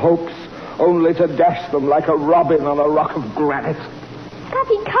raised my hopes, only to dash them like a robin on a rock of granite.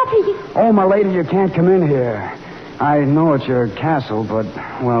 Cuffy. Oh, my lady, you can't come in here. I know it's your castle, but,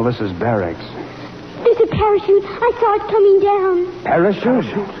 well, this is barracks. There's a parachute. I saw it coming down. Parachute?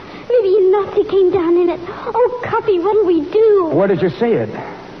 Maybe a Nazi came down in it. Oh, Cuffy, what'll we do? Where did you see it?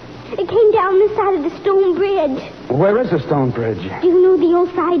 It came down this side of the stone bridge. Where is the stone bridge? Do you know the old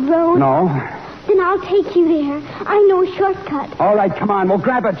side road? No. Then I'll take you there. I know a shortcut. All right, come on. We'll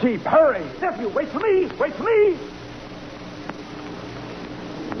grab a jeep. Hurry. Nephew, wait for me.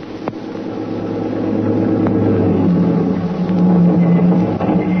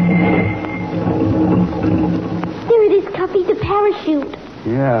 There it is, Cuffy, the parachute.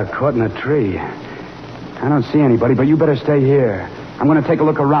 Yeah, caught in a tree. I don't see anybody, but you better stay here. I'm going to take a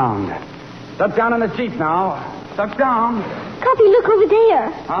look around. Duck down in the jeep now. Duck down. Cuffy, look over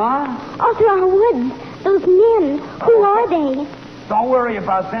there. Huh? All through our woods. Those men. Who are they? Don't worry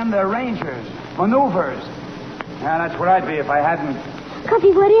about them. They're rangers. Maneuvers. Yeah, that's where I'd be if I hadn't.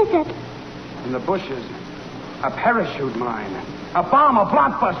 Cuffy, what is it? In the bushes. A parachute mine. A bomb, a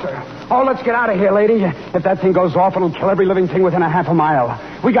blockbuster. Oh, let's get out of here, lady. If that thing goes off, it'll kill every living thing within a half a mile.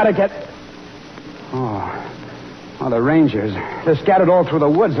 We gotta get... Oh, the rangers. They're scattered all through the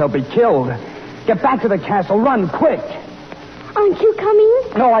woods. They'll be killed. Get back to the castle. Run, quick. Aren't you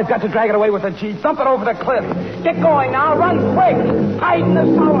coming? No, I've got to drag it away with the jeep. Dump it over the cliff. Get going now. Run, quick. Hide in the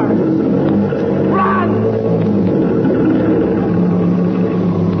cellar. Run!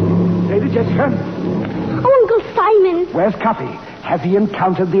 Lady Jessica? Oh, Uncle Simon. Where's Cuffy? Has he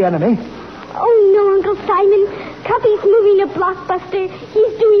encountered the enemy? Oh, no, Uncle Simon. Cuffy's moving a blockbuster.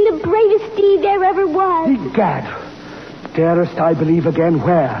 He's doing the bravest deed there ever was. Egad. Darest I believe again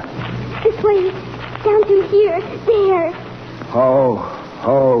where? This way. Down through here. There.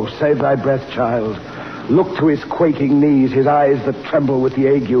 Oh, save thy breath, child. Look to his quaking knees, his eyes that tremble with the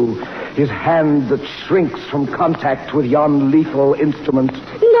ague, his hand that shrinks from contact with yon lethal instrument.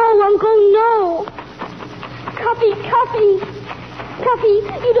 No, Uncle, no. Cuffy. Cuffy,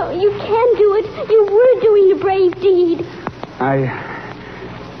 you can do it. You were doing a brave deed.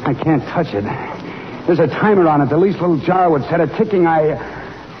 I can't touch it. There's a timer on it. The least little jar would set a ticking.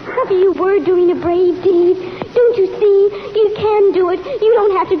 Cuffy, you were doing a brave deed. Don't you see? You can do it. You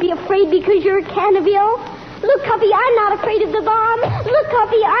don't have to be afraid because you're a Canterville. Look, Cuffy, I'm not afraid of the bomb. Look,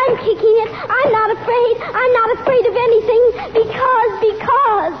 Cuffy, I'm kicking it. I'm not afraid. I'm not afraid of anything because...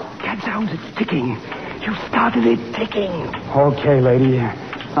 That sounds it's ticking. You started it ticking. Okay, lady.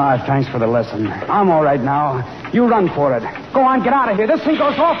 Thanks for the lesson. I'm all right now. You run for it. Go on, get out of here. This thing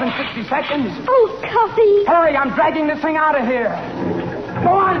goes off in 60 seconds. Oh, Cuffy. Hurry, I'm dragging this thing out of here. Go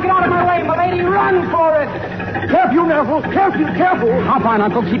on, get out of my way, my lady. Run for it. Careful, Neville. Careful. Hop on,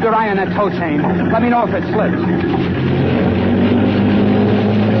 Uncle. Keep your eye on that tow chain. Let me know if it slips.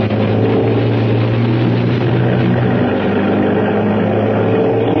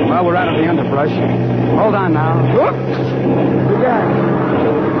 Well, we're out of the underbrush. Hold on now. Yeah.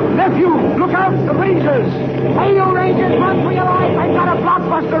 Nephew, look out, the Rangers. Hey, you Rangers, run for your life. I've got a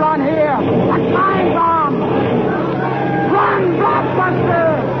blockbuster on here. A time bomb. Run,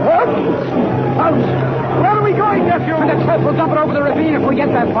 blockbuster. Where are we going, nephew? To the cliff. We'll dump it over the ravine if we get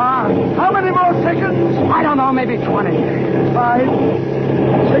that far. How many more seconds? I don't know, maybe 20. 5, 6,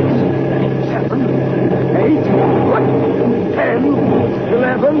 7, 8, 10,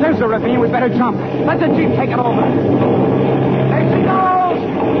 11. There's the ravine. We better jump. Let the jeep take it over. There she goes.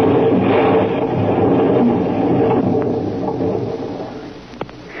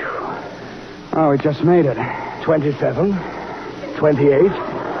 Oh, we just made it. 27, 28,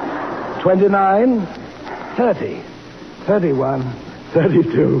 29, 30, 31,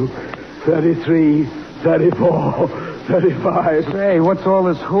 32, 33, 34, 35. Say, what's all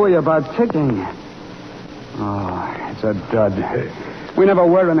this hooey about ticking? Oh, it's a dud. We never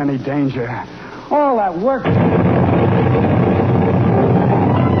were in any danger. All that work... Auntie.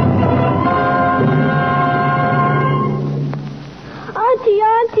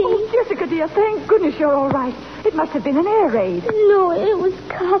 Oh, Jessica, dear, thank goodness you're all right. It must have been an air raid. No, it was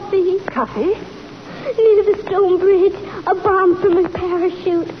Cuffy. Cuffy? Near the stone bridge, a bomb from his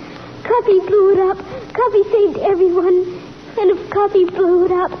parachute. Cuffy blew it up. Cuffy saved everyone. And if Cuffy blew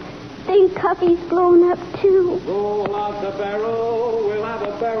it up, then Cuffy's blown up too. Roll out the barrel, we'll have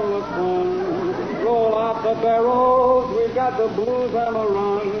a barrel of fun. Roll out the barrels, we've got the blues on the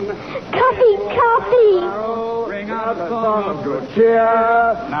run. Cuffy! Bring out the song of good cheer.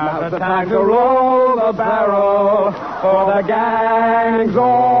 Now's the time to roll the barrel, for the gang's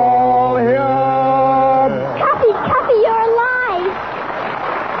all here. Cuffy, you're alive!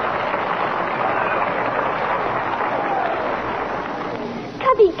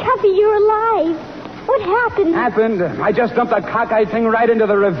 Cuffy, you're alive. What happened? I just dumped that cockeyed thing right into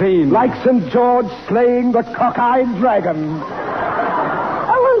the ravine. Like St. George slaying the cockeyed dragon.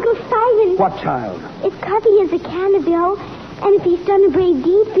 Oh, Uncle Simon. What, child? If Cuffy is a Canterville, and if he's done a brave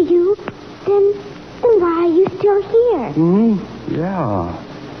deed for you, then why are you still here? Yeah.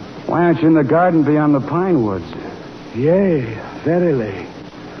 Why aren't you in the garden beyond the pine woods? Yea, verily.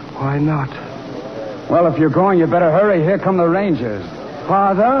 Why not? Well, if you're going, you better hurry. Here come the Rangers.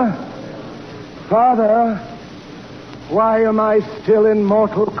 Father, why am I still in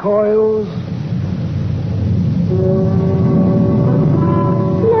mortal coils?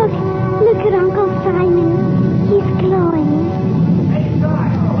 Look at Uncle Simon. He's glowing. Hey,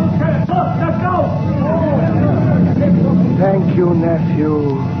 Lieutenant, look, let's go! Thank you,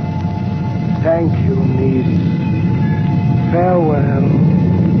 nephew. Thank you, niece. Farewell.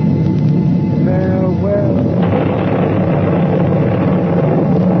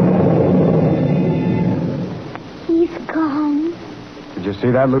 He's gone. Did you see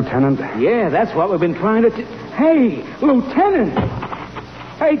that, Lieutenant? Yeah, that's what we've been trying to... Hey, Lieutenant!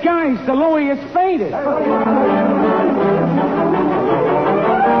 Hey, guys, the Louie has fainted.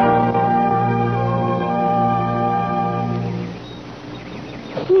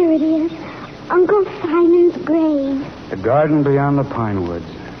 Here it is. Uncle Simon's grave. The garden beyond the pine woods.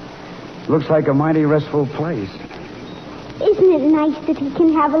 Looks like a mighty restful place. Isn't it nice that he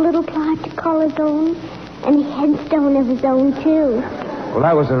can have a little plot to call his own? And a headstone of his own, too. Well,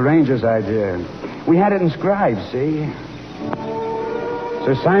 that was the Ranger's idea. We had it inscribed, see?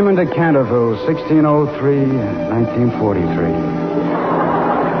 Sir Simon de Canterville, 1603, 1943.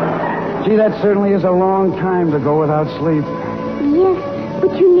 Gee, that certainly is a long time to go without sleep. Yes,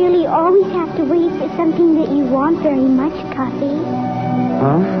 but you nearly always have to wait for something that you want very much, Cuffy.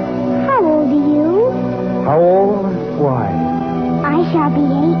 Huh? How old are you? How old? Why? I shall be 8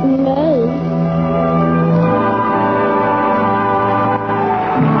 in May.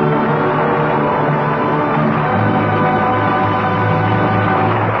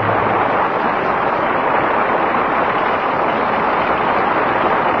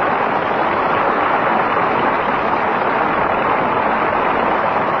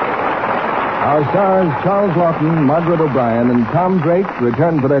 Our stars, Charles Laughton, Margaret O'Brien, and Tom Drake,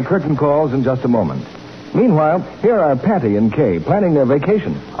 return for their curtain calls in just a moment. Meanwhile, here are Patty and Kay planning their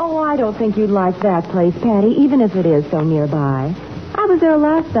vacation. Oh, I don't think you'd like that place, Patty, even if it is so nearby. I was there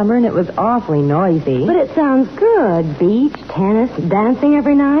last summer, and it was awfully noisy. But it sounds good. Beach, tennis, dancing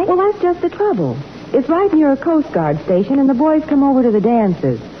every night. Well, that's just the trouble. It's right near a Coast Guard station, and the boys come over to the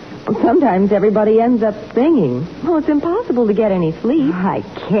dances. Sometimes everybody ends up singing. Well, it's impossible to get any sleep. Hi,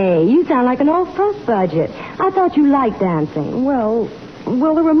 Kay, you sound like an old fuss budget. I thought you liked dancing. Well,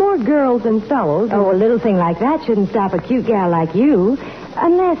 there were more girls than fellows. Oh, a little thing like that shouldn't stop a cute gal like you.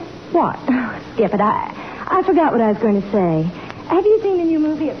 Unless, what? Skip it. I forgot what I was going to say. Have you seen the new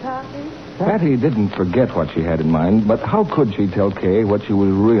movie at Parker's? Patty didn't forget what she had in mind, but how could she tell Kay what she was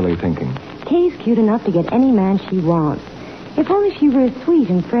really thinking? Kay's cute enough to get any man she wants. If only she were as sweet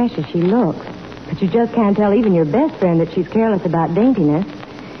and fresh as she looks. But you just can't tell even your best friend that she's careless about daintiness.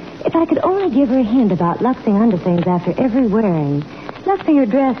 If I could only give her a hint about luxing underthings after every wearing, luxing her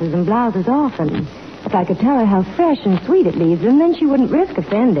dresses and blouses often. If I could tell her how fresh and sweet it leaves them, then she wouldn't risk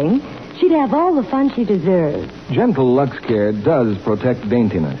offending. She'd have all the fun she deserves. Gentle Lux Care does protect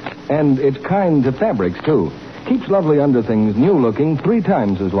daintiness. And it's kind to fabrics, too. Keeps lovely underthings new-looking 3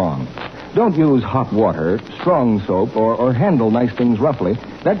 times as long. Don't use hot water, strong soap, or handle nice things roughly.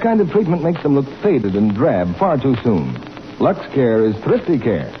 That kind of treatment makes them look faded and drab far too soon. Lux Care is thrifty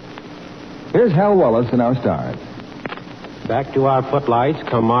care. Here's Hal Wallace and our stars. Back to our footlights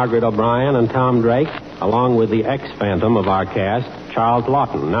come Margaret O'Brien and Tom Drake, along with the ex-phantom of our cast, Charles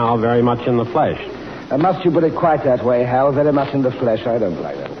Laughton, now very much in the flesh. Must you put it quite that way, Hal? Very much in the flesh. I don't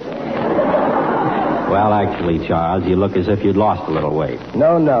like that. Well, actually, Charles, you look as if you'd lost a little weight.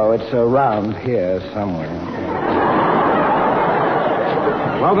 No, it's around here somewhere.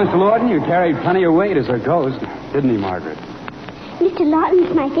 Well, Mr. Lawton, you carried plenty of weight as a ghost, didn't he, Margaret? Mr.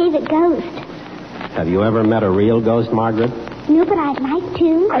 Lawton's my favorite ghost. Have you ever met a real ghost, Margaret? No, but I'd like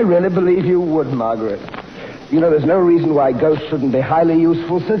to. I really believe you would, Margaret. You know, there's no reason why ghosts shouldn't be highly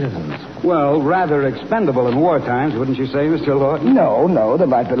useful citizens. Well, rather expendable in war times, wouldn't you say, Mr. Lawton? No. There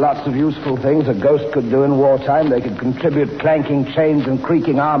might be lots of useful things a ghost could do in wartime. They could contribute clanking chains and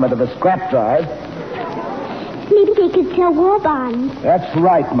creaking armor to the scrap drive. Maybe they could sell war bonds. That's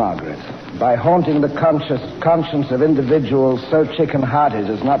right, Margaret. By haunting the conscience of individuals so chicken-hearted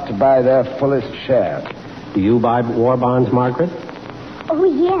as not to buy their fullest share. Do you buy war bonds, Margaret? Oh,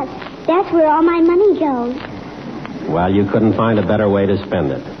 yes. That's where all my money goes. Well, you couldn't find a better way to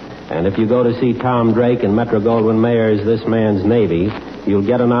spend it. And if you go to see Tom Drake and Metro-Goldwyn-Mayer's This Man's Navy, you'll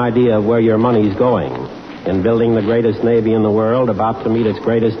get an idea of where your money's going in building the greatest navy in the world, about to meet its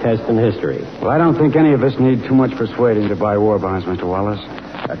greatest test in history. Well, I don't think any of us need too much persuading to buy war bonds, Mr. Wallace.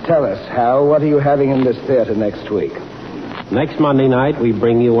 Tell us, Hal, what are you having in this theater next week? Next Monday night, we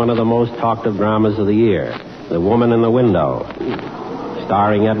bring you one of the most talked-of dramas of the year, The Woman in the Window,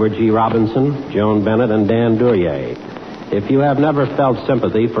 starring Edward G. Robinson, Joan Bennett, and Dan Duryea. If you have never felt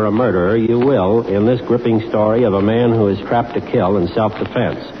sympathy for a murderer, you will in this gripping story of a man who is trapped to kill in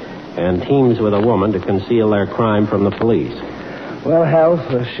self-defense and teams with a woman to conceal their crime from the police. Well, Hal,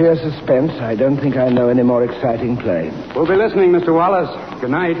 for sheer suspense, I don't think I know any more exciting play. We'll be listening, Mr. Wallace. Good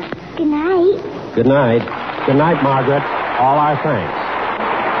night. Good night. Good night. Good night, Margaret. All our thanks.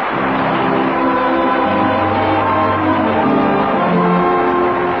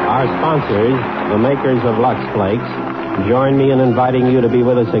 Our sponsors, the makers of Lux Flakes, join me in inviting you to be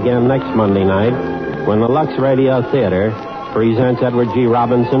with us again next Monday night when the Lux Radio Theater presents Edward G.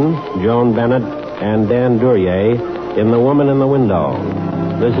 Robinson, Joan Bennett, and Dan Duryea in The Woman in the Window.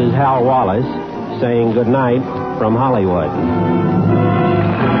 This is Hal Wallace saying good night from Hollywood.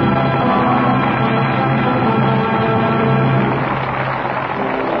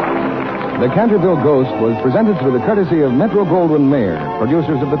 The Canterville Ghost was presented through the courtesy of Metro-Goldwyn-Mayer,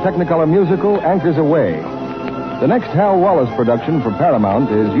 producers of the Technicolor musical Anchors Aweigh. The next Hal Wallace production for Paramount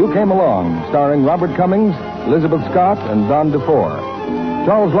is You Came Along, starring Robert Cummings, Elizabeth Scott, and Don DeFore.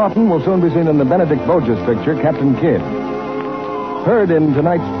 Charles Laughton will soon be seen in the Benedict Boges picture, Captain Kidd. Heard in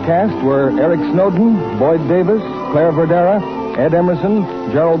tonight's cast were Eric Snowden, Boyd Davis, Claire Verdera, Ed Emerson,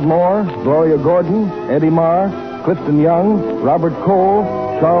 Gerald Moore, Gloria Gordon, Eddie Marr, Clifton Young, Robert Cole,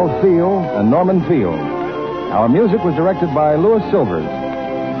 Charles Field, and Norman Field. Our music was directed by Louis Silvers.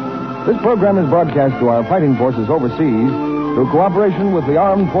 This program is broadcast to our fighting forces overseas through cooperation with the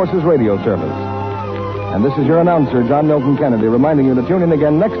Armed Forces Radio Service. And this is your announcer, John Milton Kennedy, reminding you to tune in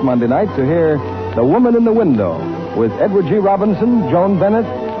again next Monday night to hear The Woman in the Window with Edward G. Robinson, Joan Bennett,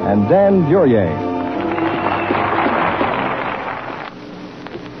 and Dan Duryea.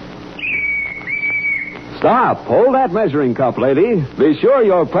 Stop. Hold that measuring cup, lady. Be sure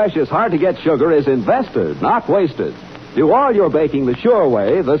your precious hard-to-get sugar is invested, not wasted. Do all your baking the sure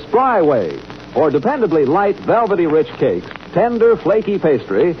way, the spry way. For dependably light, velvety rich cakes, tender, flaky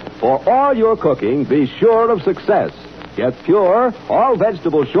pastry, for all your cooking, be sure of success. Get pure,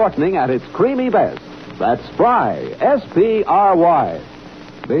 all-vegetable shortening at its creamy best. That's Spry, S-P-R-Y.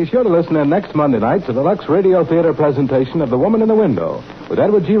 Be sure to listen in next Monday night to the Lux Radio Theater presentation of The Woman in the Window with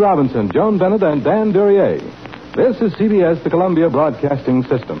Edward G. Robinson, Joan Bennett, and Dan Duryea. This is CBS, the Columbia Broadcasting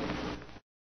System.